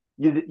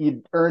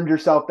you earned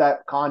yourself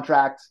that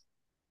contract.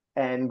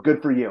 And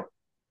good for you.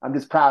 I'm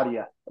just proud of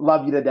you.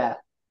 Love you to death.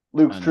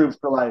 Luke's I know. troops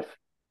for life.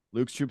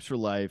 Luke's troops for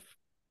life.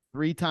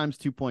 3 times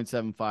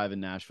 2.75 in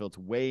Nashville. It's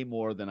way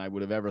more than I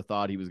would have ever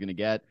thought he was going to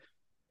get.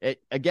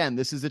 Again,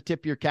 this is a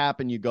tip your cap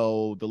and you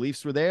go, the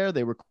Leafs were there.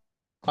 They were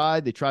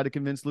quiet. They tried to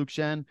convince Luke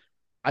Schenn.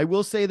 I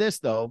will say this,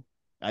 though.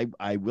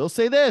 I will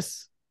say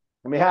this.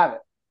 Let me have it.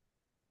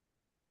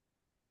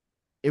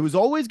 It was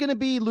always going to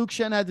be Luke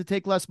Schenn had to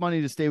take less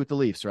money to stay with the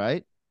Leafs,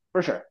 right?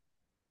 For sure.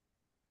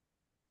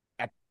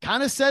 That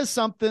kind of says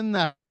something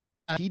that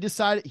he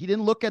decided he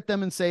didn't look at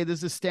them and say, this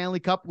is a Stanley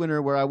Cup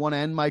winner where I want to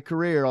end my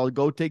career. I'll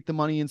go take the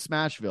money in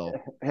Smashville.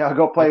 Yeah, I'll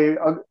go play.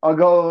 I'll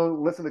go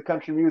listen to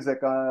country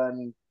music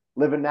on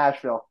live in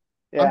Nashville.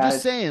 Yeah, I'm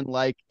just saying,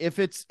 like, if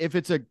it's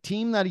a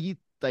team that he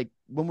like,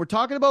 when we're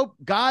talking about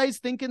guys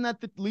thinking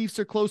that the Leafs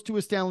are close to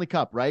a Stanley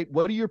Cup, right?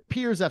 What do your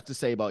peers have to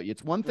say about you?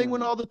 It's one thing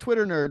when all the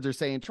Twitter nerds are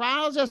saying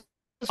trials just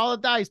all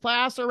the dice,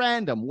 playoffs are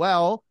random.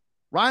 Well,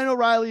 Ryan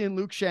O'Reilly and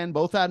Luke Schenn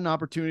both had an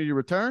opportunity to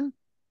return,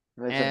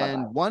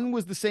 and one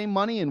was the same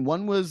money, and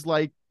one was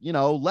like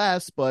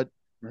less, but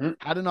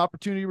had an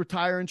opportunity to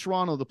retire in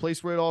Toronto, the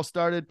place where it all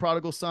started.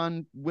 Prodigal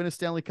son, win a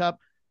Stanley Cup.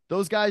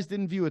 Those guys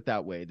didn't view it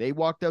that way. They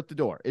walked out the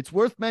door. It's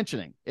worth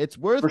mentioning. It's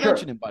worth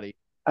mentioning, buddy.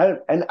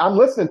 And I'm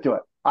listening to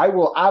it. I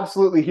will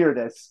absolutely hear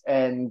this,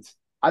 and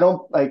I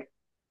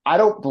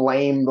don't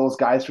blame those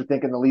guys for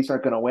thinking the Leafs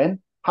aren't going to win.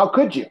 How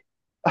could you?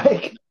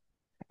 Like,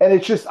 and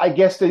it's just, I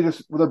guess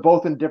they're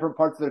both in different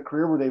parts of their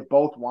career where they've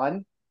both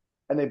won,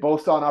 and they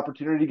both saw an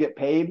opportunity to get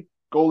paid,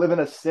 go live in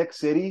a sick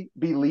city,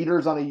 be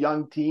leaders on a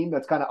young team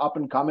that's kind of up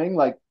and coming.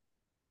 Like,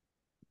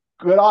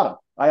 good on them.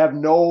 I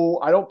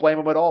don't blame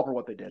them at all for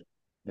what they did.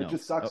 It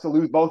just sucks to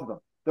lose both of them.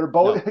 They're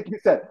both, like you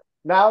said,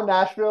 now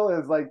Nashville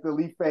is like the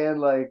Leaf fan,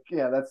 like,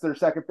 yeah, that's their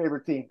second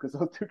favorite team because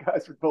those two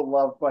guys are both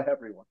loved by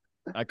everyone.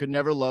 I could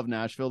never love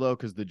Nashville, though,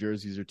 because the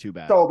jerseys are too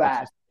bad. So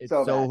bad. It's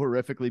so bad.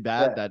 horrifically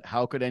bad that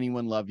how could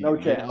anyone love you? No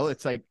chance.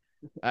 It's like,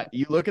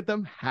 you look at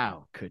them,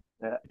 how could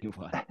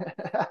anyone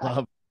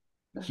love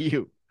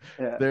you?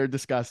 Yeah. They're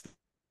disgusting.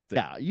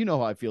 Yeah, you know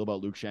how I feel about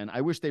Luke Schenn.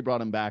 I wish they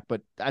brought him back,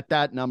 but at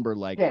that number,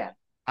 like,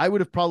 I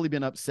would have probably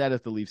been upset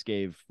if the Leafs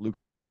gave Luke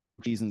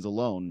seasons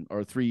alone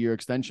or a 3-year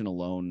extension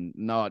alone,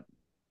 not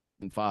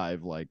in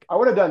 5. Like, I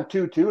would have done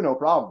 2-2, no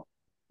problem.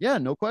 Yeah,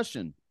 no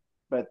question.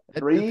 But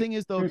the thing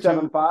is, though,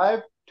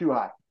 2.75, too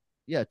high.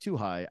 Yeah, too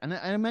high. And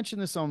I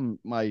mentioned this on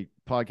my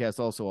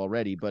podcast also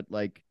already, but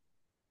like,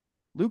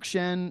 Luke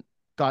Schenn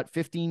got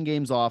 15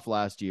 games off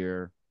last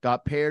year,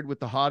 got paired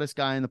with the hottest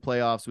guy in the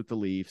playoffs with the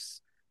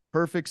Leafs.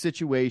 Perfect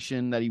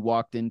situation that he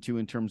walked into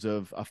in terms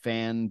of a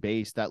fan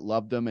base that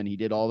loved him, and he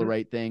did all the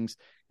right things.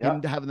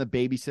 Him having the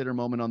babysitter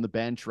moment on the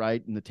bench,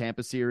 right, in the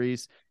Tampa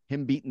series,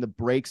 him beating the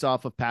brakes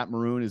off of Pat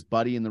Maroon, his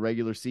buddy, in the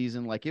regular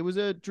season. Like, it was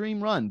a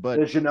dream run. But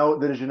the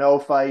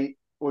Jeannot fight,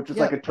 which was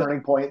like a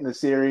turning point in the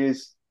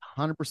series.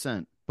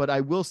 100%. But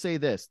I will say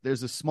this.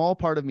 There's a small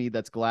part of me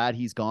that's glad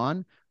he's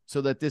gone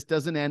so that this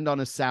doesn't end on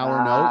a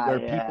sour note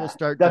where people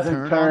start to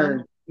turn on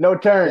him. No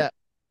turn.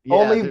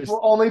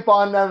 Only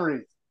fond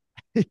memories.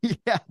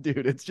 Yeah,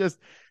 dude. It's just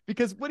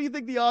because what do you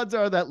think the odds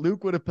are that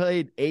Luke would have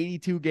played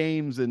 82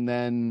 games and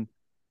then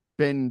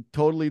been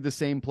totally the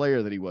same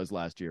player that he was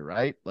last year,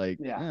 right? Like,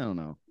 I don't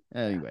know.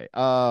 Anyway,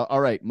 all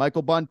right.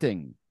 Michael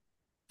Bunting,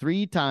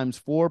 3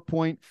 times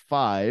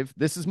 4.5.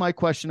 This is my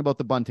question about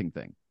the Bunting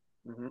thing.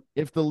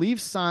 If the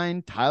Leafs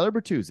signed Tyler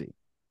Bertuzzi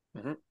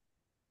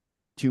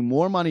to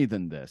more money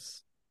than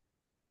this,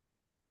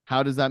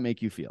 how does that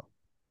make you feel?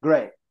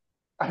 Great.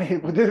 I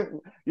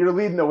mean, you're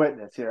leading the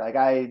witness here. Like,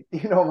 my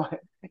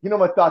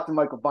thoughts on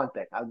Michael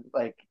Bunting. I'm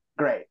like,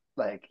 great.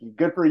 Like,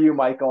 good for you,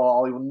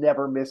 Michael. He will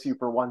never miss you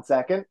for 1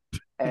 second.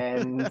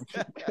 And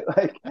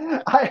like,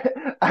 you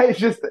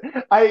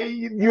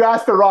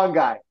asked the wrong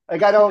guy.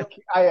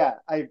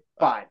 Like,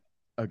 fine.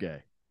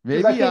 Okay.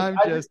 Maybe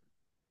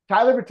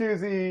Tyler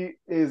Bertuzzi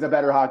is a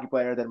better hockey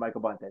player than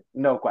Michael Bunting.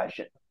 No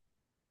question.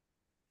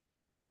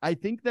 I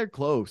think they're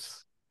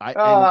close. This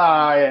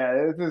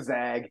is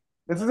Zag.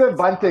 This isn't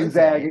Bunting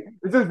Zag.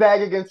 This is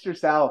Zag against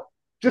yourself.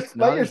 Just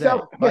let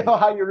yourself know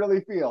how you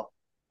really feel.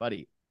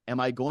 Buddy, am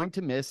I going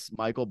to miss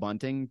Michael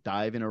Bunting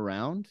diving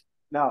around?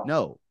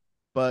 No.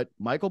 But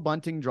Michael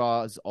Bunting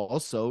draws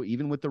also,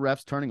 even with the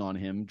refs turning on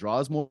him,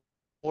 draws more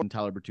than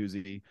Tyler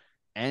Bertuzzi,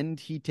 and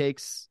he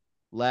takes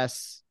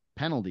less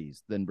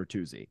penalties than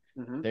Bertuzzi.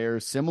 Mm-hmm. They're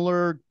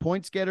similar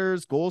points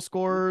getters, goal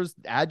scorers,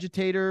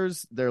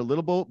 agitators. They're a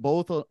little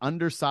both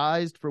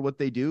undersized for what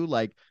they do.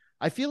 Like,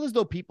 I feel as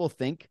though people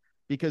think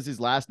because his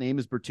last name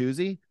is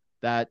Bertuzzi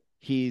that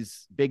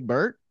he's Big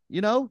Bert,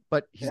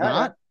 but he's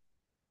not.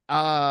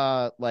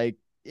 Like,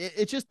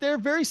 it's just they're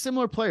very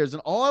similar players.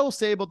 And all I will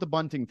say about the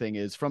Bunting thing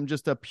is, from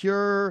just a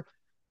pure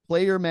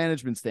player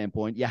management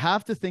standpoint, you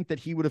have to think that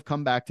he would have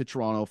come back to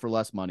Toronto for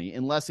less money,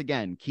 unless,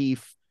 again,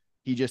 Keefe,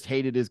 he just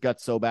hated his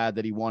guts so bad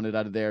that he wanted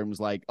out of there and was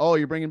like, oh,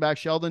 you're bringing back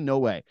Sheldon? No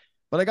way.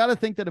 But I got to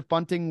think that if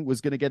Bunting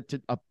was going to get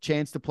a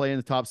chance to play in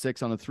the top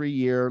 6 on a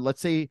 3-year,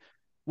 let's say,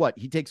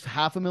 he takes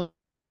 $500,000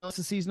 a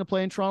season to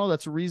play in Toronto,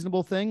 that's a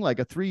reasonable thing, like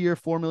a 3-year,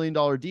 $4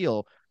 million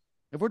deal.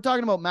 If we're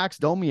talking about Max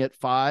Domi at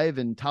 5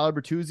 and Tyler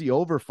Bertuzzi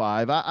over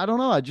 5, I don't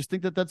know. I just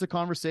think that that's a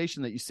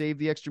conversation that you save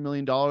the extra $1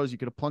 million. You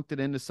could have plunked it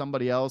into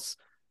somebody else.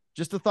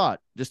 Just a thought.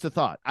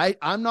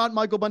 I'm not a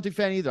Michael Bunting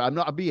fan either.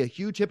 I'd be a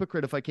huge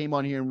hypocrite if I came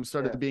on here and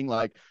started being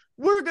like,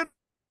 we're going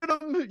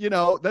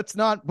to, that's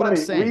not what I'm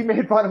saying. We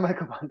made fun of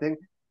Michael Bunting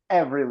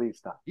every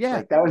Leafs time. Yeah.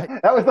 Like that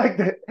was like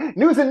the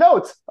news and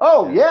notes.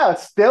 Oh yeah.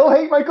 Still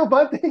hate Michael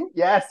Bunting?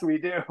 Yes, we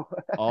do.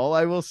 All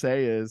I will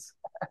say is,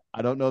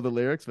 I don't know the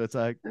lyrics, but it's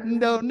like,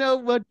 don't know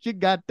what you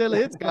got till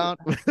it's gone.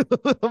 With a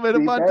little bit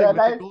of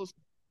Bunting.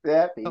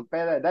 Yeah,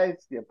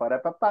 paradise. You put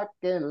up a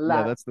fucking lot.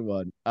 Yeah, that's the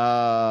one.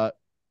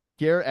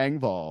 Pierre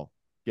Engvall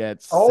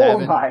gets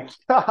my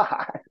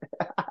God.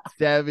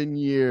 7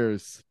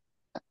 years,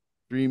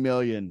 $3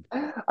 million.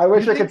 I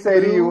wish I could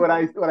say to you when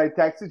I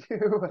texted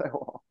you, but I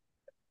won't.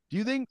 Do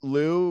you think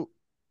Lou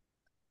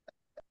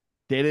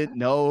didn't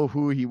know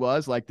who he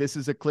was? Like, this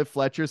is a Cliff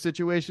Fletcher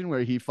situation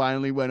where he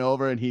finally went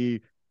over and he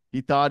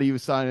thought he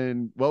was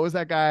signing, what was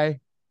that guy?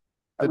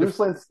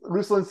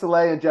 Ruslan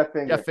Saleh and Jeff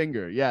Finger. Jeff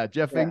Finger, yeah.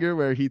 Jeff Finger,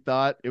 where he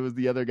thought it was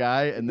the other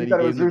guy. And then he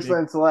thought it was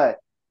Ruslan Saleh.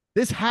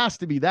 This has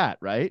to be that,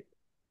 right?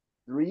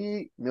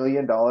 $3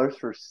 million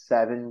for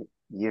 7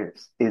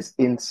 years is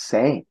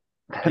insane.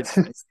 That's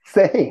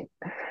insane.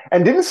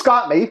 And didn't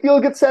Scott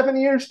Mayfield get 7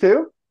 years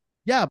too?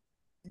 Yeah,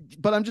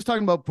 but I'm just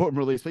talking about Portland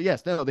release. But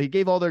yes, no, they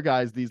gave all their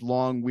guys these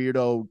long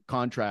weirdo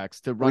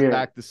contracts to run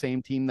back the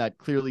same team that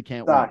clearly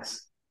can't win.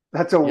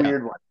 That's a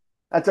weird one.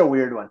 That's a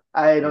weird one.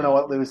 I don't know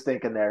what Lou's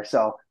thinking there.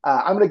 So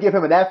I'm going to give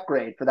him an F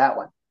grade for that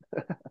one.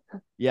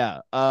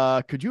 Yeah.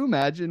 Could you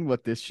imagine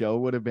what this show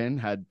would have been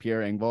had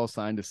Pierre Engvall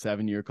signed a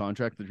 7-year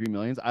contract for $3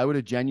 million? I would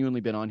have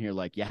genuinely been on here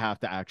like, you have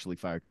to actually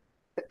fire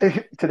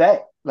today.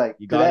 Like,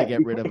 you got to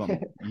get rid of him.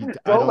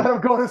 Don't let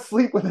him go to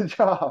sleep with a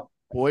job.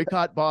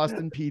 Boycott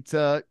Boston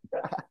Pizza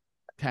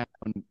Town.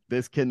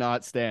 This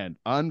cannot stand.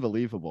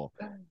 Unbelievable.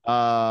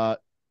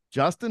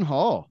 Justin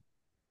Hall.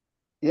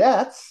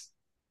 Yeah,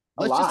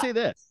 let's just say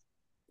this.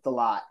 It's a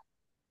lot.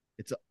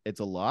 It's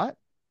a lot.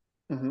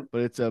 Mm-hmm.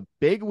 But it's a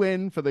big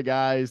win for the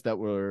guys that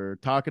were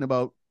talking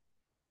about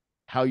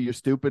how you're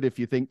stupid if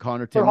you think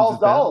Connor Timmins Hall's is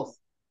Dolls.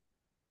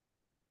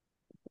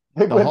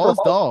 The Hall's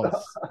Dolls.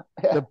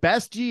 Yeah. The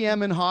best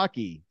GM in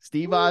hockey,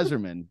 Steve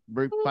Yzerman,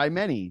 by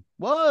many.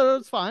 Well,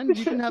 it's fine.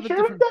 You can have a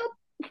different.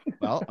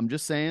 Well, I'm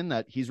just saying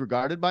that he's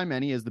regarded by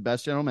many as the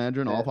best general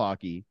manager in all of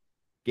hockey.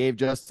 Gave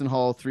Justin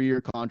Hall a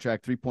 3-year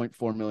contract,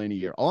 $3.4 million a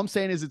year. All I'm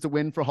saying is it's a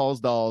win for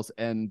Hall's Dolls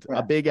and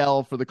a big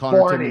L for the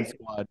Connor Timmins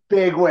squad.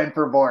 Big win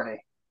for Borny.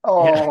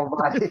 Oh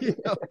my!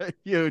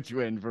 Huge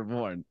win for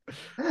Bourne.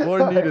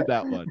 Bourne needed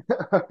that one.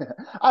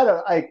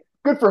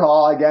 Good for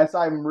Hall, I guess.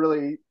 I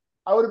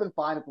would have been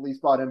fine if the Leafs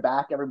brought him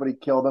back. Everybody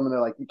killed him, and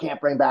they're like, "You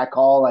can't bring back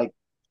Hall." Like,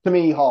 to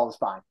me, Hall is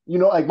fine.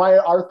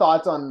 Our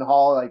thoughts on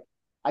Hall. Like,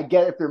 I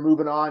get if they're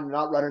moving on, you're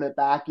not running it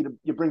back. You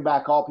bring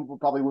back Hall, people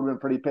probably would have been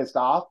pretty pissed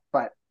off.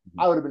 But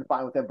I would have been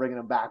fine with them bringing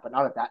him back, but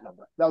not at that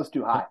number. That was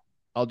too high.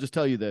 I'll just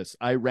tell you this: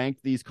 I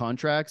ranked these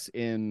contracts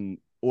in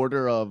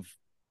order of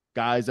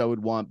guys I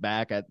would want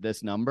back at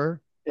this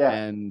number. Yeah.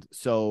 And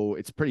so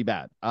it's pretty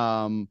bad.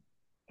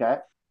 Okay.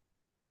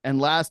 And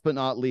last but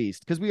not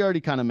least, because we already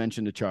kind of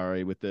mentioned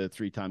Achari with the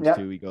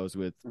 3x2, he goes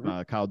with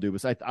Kyle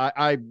Dubas.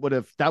 I would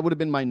have, that would have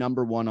been my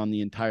number one on the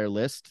entire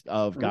list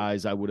of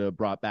guys I would have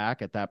brought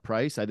back at that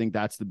price. I think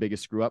that's the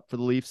biggest screw up for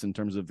the Leafs in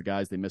terms of the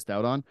guys they missed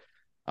out on.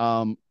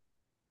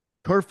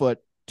 Kerfoot,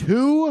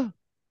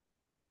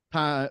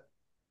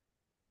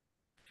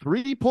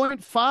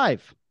 3.5.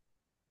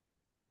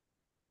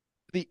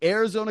 The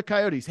Arizona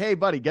Coyotes. Hey,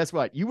 buddy, guess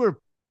what? You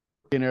were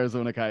an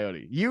Arizona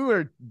Coyote. You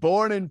were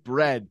born and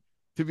bred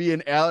to be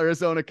an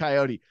Arizona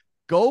Coyote.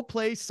 Go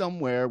play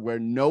somewhere where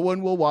no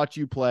one will watch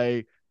you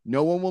play.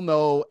 No one will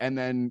know. And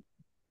then,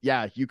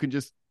 you can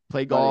just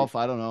play golf.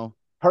 I don't know.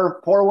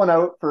 Pour one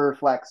out for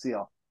Flex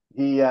Seal.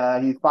 He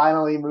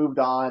finally moved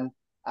on.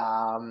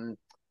 I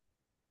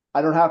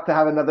don't have to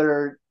have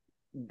another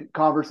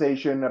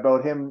conversation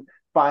about him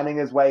finding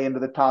his way into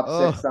the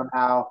top 6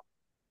 somehow.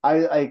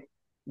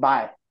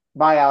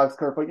 Bye, Alex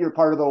Kerfoot. You're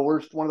part of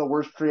one of the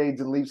worst trades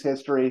in Leafs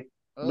history.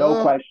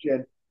 No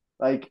question.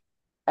 Like,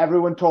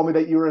 everyone told me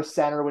that you were a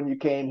center when you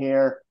came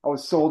here. I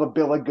was sold a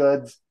bill of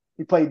goods.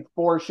 You played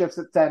 4 shifts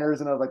at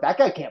centers, and I was like, that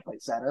guy can't play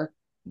center.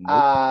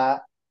 Nope.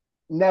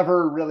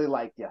 Never really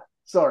liked you.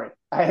 Sorry.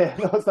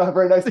 That's not a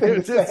very nice thing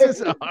Dude, to this say.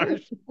 is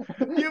harsh.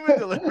 You've been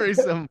delivering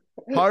some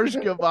harsh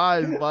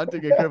goodbyes,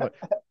 Bunting and Kerfoot.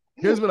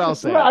 Here's what I'll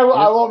say. I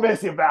won't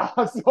miss you, Val.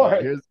 I'm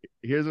sorry.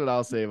 Here's what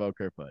I'll say about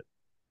Kerfoot.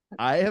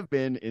 I have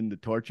been in the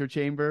torture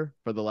chamber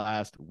for the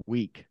last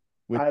week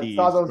with I these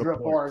saw those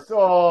reports.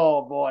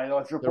 Oh boy,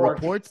 those reports. The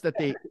reports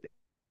that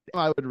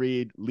I would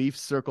read,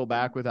 Leafs circle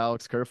back with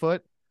Alex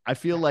Kerfoot. I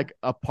feel like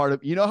a part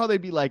of, you know how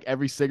they'd be like,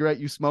 every cigarette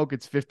you smoke,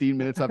 it's 15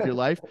 minutes of your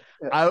life.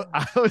 I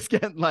was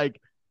getting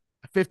like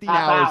 15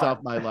 hours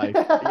off my life.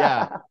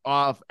 Yeah.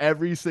 Off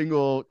every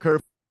single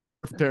Kerfoot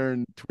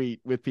turn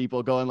tweet with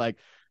people going like,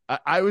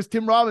 I was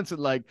Tim Robinson,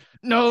 like,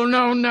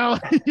 no,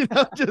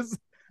 just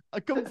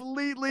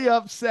completely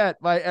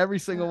upset by every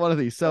single one of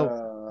these.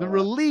 So the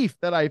relief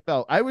that I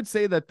felt, I would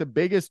say that the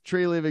biggest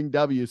Tree Living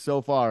W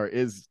so far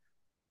is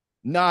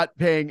not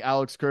paying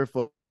Alex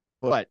Kerfoot,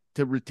 but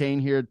to retain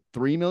here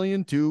 3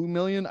 million, 2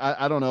 million.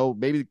 I don't know.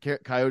 Maybe the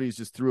Coyotes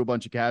just threw a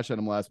bunch of cash at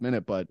him last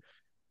minute, but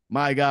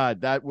my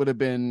God, that would have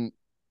been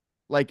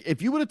like,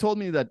 if you would have told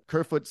me that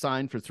Kerfoot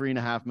signed for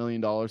 $3.5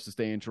 million to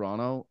stay in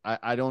Toronto,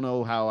 I don't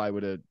know how I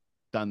would have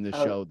done this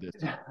show this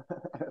time.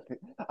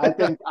 I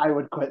think I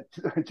would quit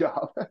the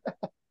job.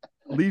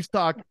 Leafs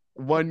Talk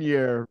 1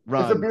 year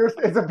run.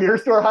 Is a beer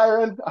store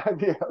hiring? I'd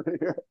be out of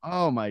here.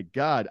 Oh my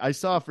God. I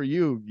saw for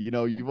you,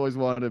 you've always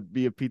wanted to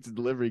be a pizza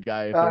delivery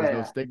guy if there was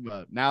no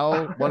stigma.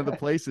 Now one of the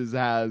places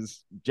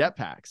has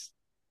jetpacks.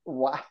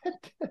 What?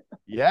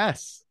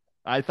 Yes.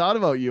 I thought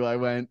about you. I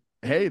went,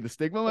 hey, the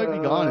stigma might be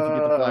gone if you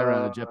get to fly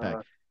around a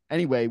jetpack.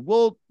 Anyway,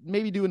 we'll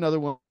maybe do another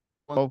one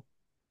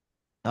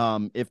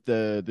if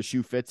the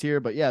shoe fits here.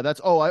 But yeah,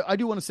 I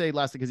do want to say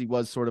lastly, because he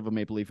was sort of a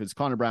Maple Leaf, is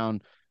Connor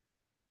Brown,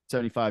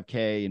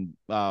 $75K, and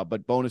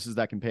but bonuses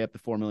that can pay up to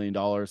 $4 million.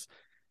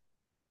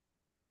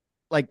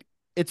 Like,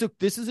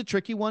 this is a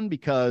tricky one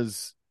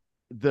because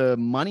the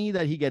money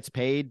that he gets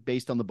paid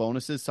based on the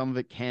bonuses, some of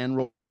it can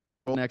roll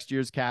next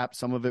year's cap,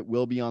 some of it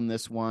will be on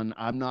this one.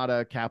 I'm not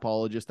a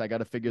capologist. I got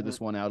to figure this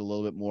one out a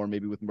little bit more,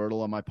 maybe with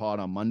Myrtle on my pod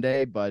on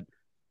Monday, but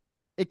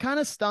it kind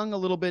of stung a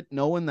little bit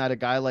knowing that a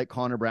guy like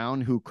Connor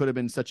Brown, who could have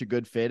been such a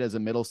good fit as a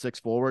middle six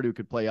forward who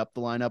could play up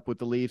the lineup with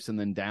the Leafs and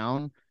then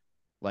down,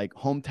 like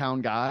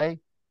hometown guy,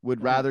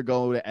 would rather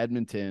go to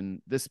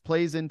Edmonton. This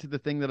plays into the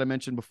thing that I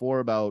mentioned before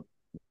about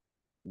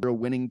we're a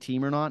winning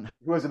team or not.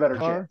 Who has a better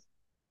chance?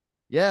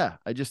 Yeah,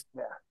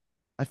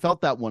 I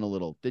felt that one a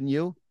little. Didn't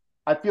you?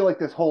 I feel like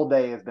this whole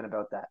day has been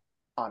about that.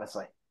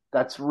 Honestly,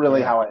 that's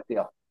really how I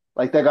feel.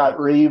 Like they got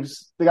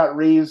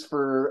Reeves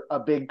for a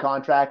big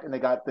contract, and they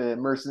got the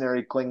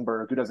mercenary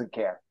Klingberg who doesn't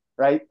care,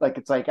 right? Like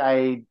it's like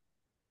I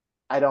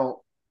don't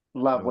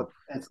love what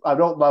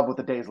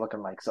the day's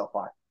looking like so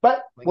far.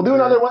 But we'll do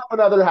another one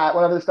when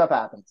other stuff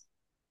happens.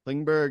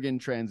 Klingberg in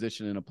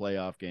transition in a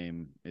playoff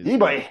game is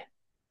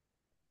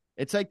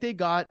it's like they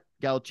got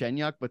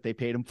Galchenyuk, but they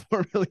paid him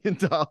 $4 million.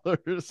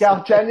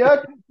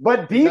 Galchenyuk,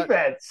 but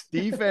defense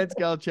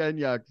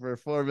Galchenyuk for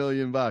 $4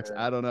 million.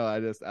 I don't know. I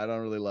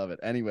don't really love it.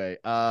 Anyway,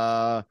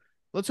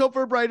 let's hope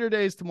for brighter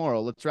days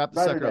tomorrow. Let's wrap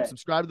this sucker up.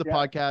 Subscribe to the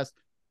podcast.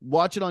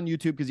 Watch it on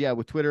YouTube because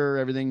with Twitter,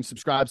 everything.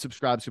 Subscribe to the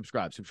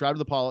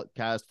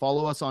podcast.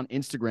 Follow us on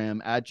Instagram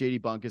at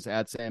JD Bunkus,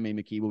 at Sam A.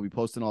 McKee. We'll be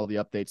posting all the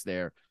updates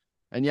there.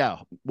 And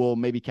we'll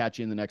maybe catch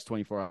you in the next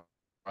 24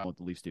 hours with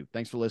the Leafs too.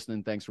 Thanks for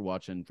listening. Thanks for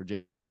watching. For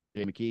JD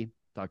McKee,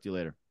 talk to you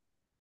later.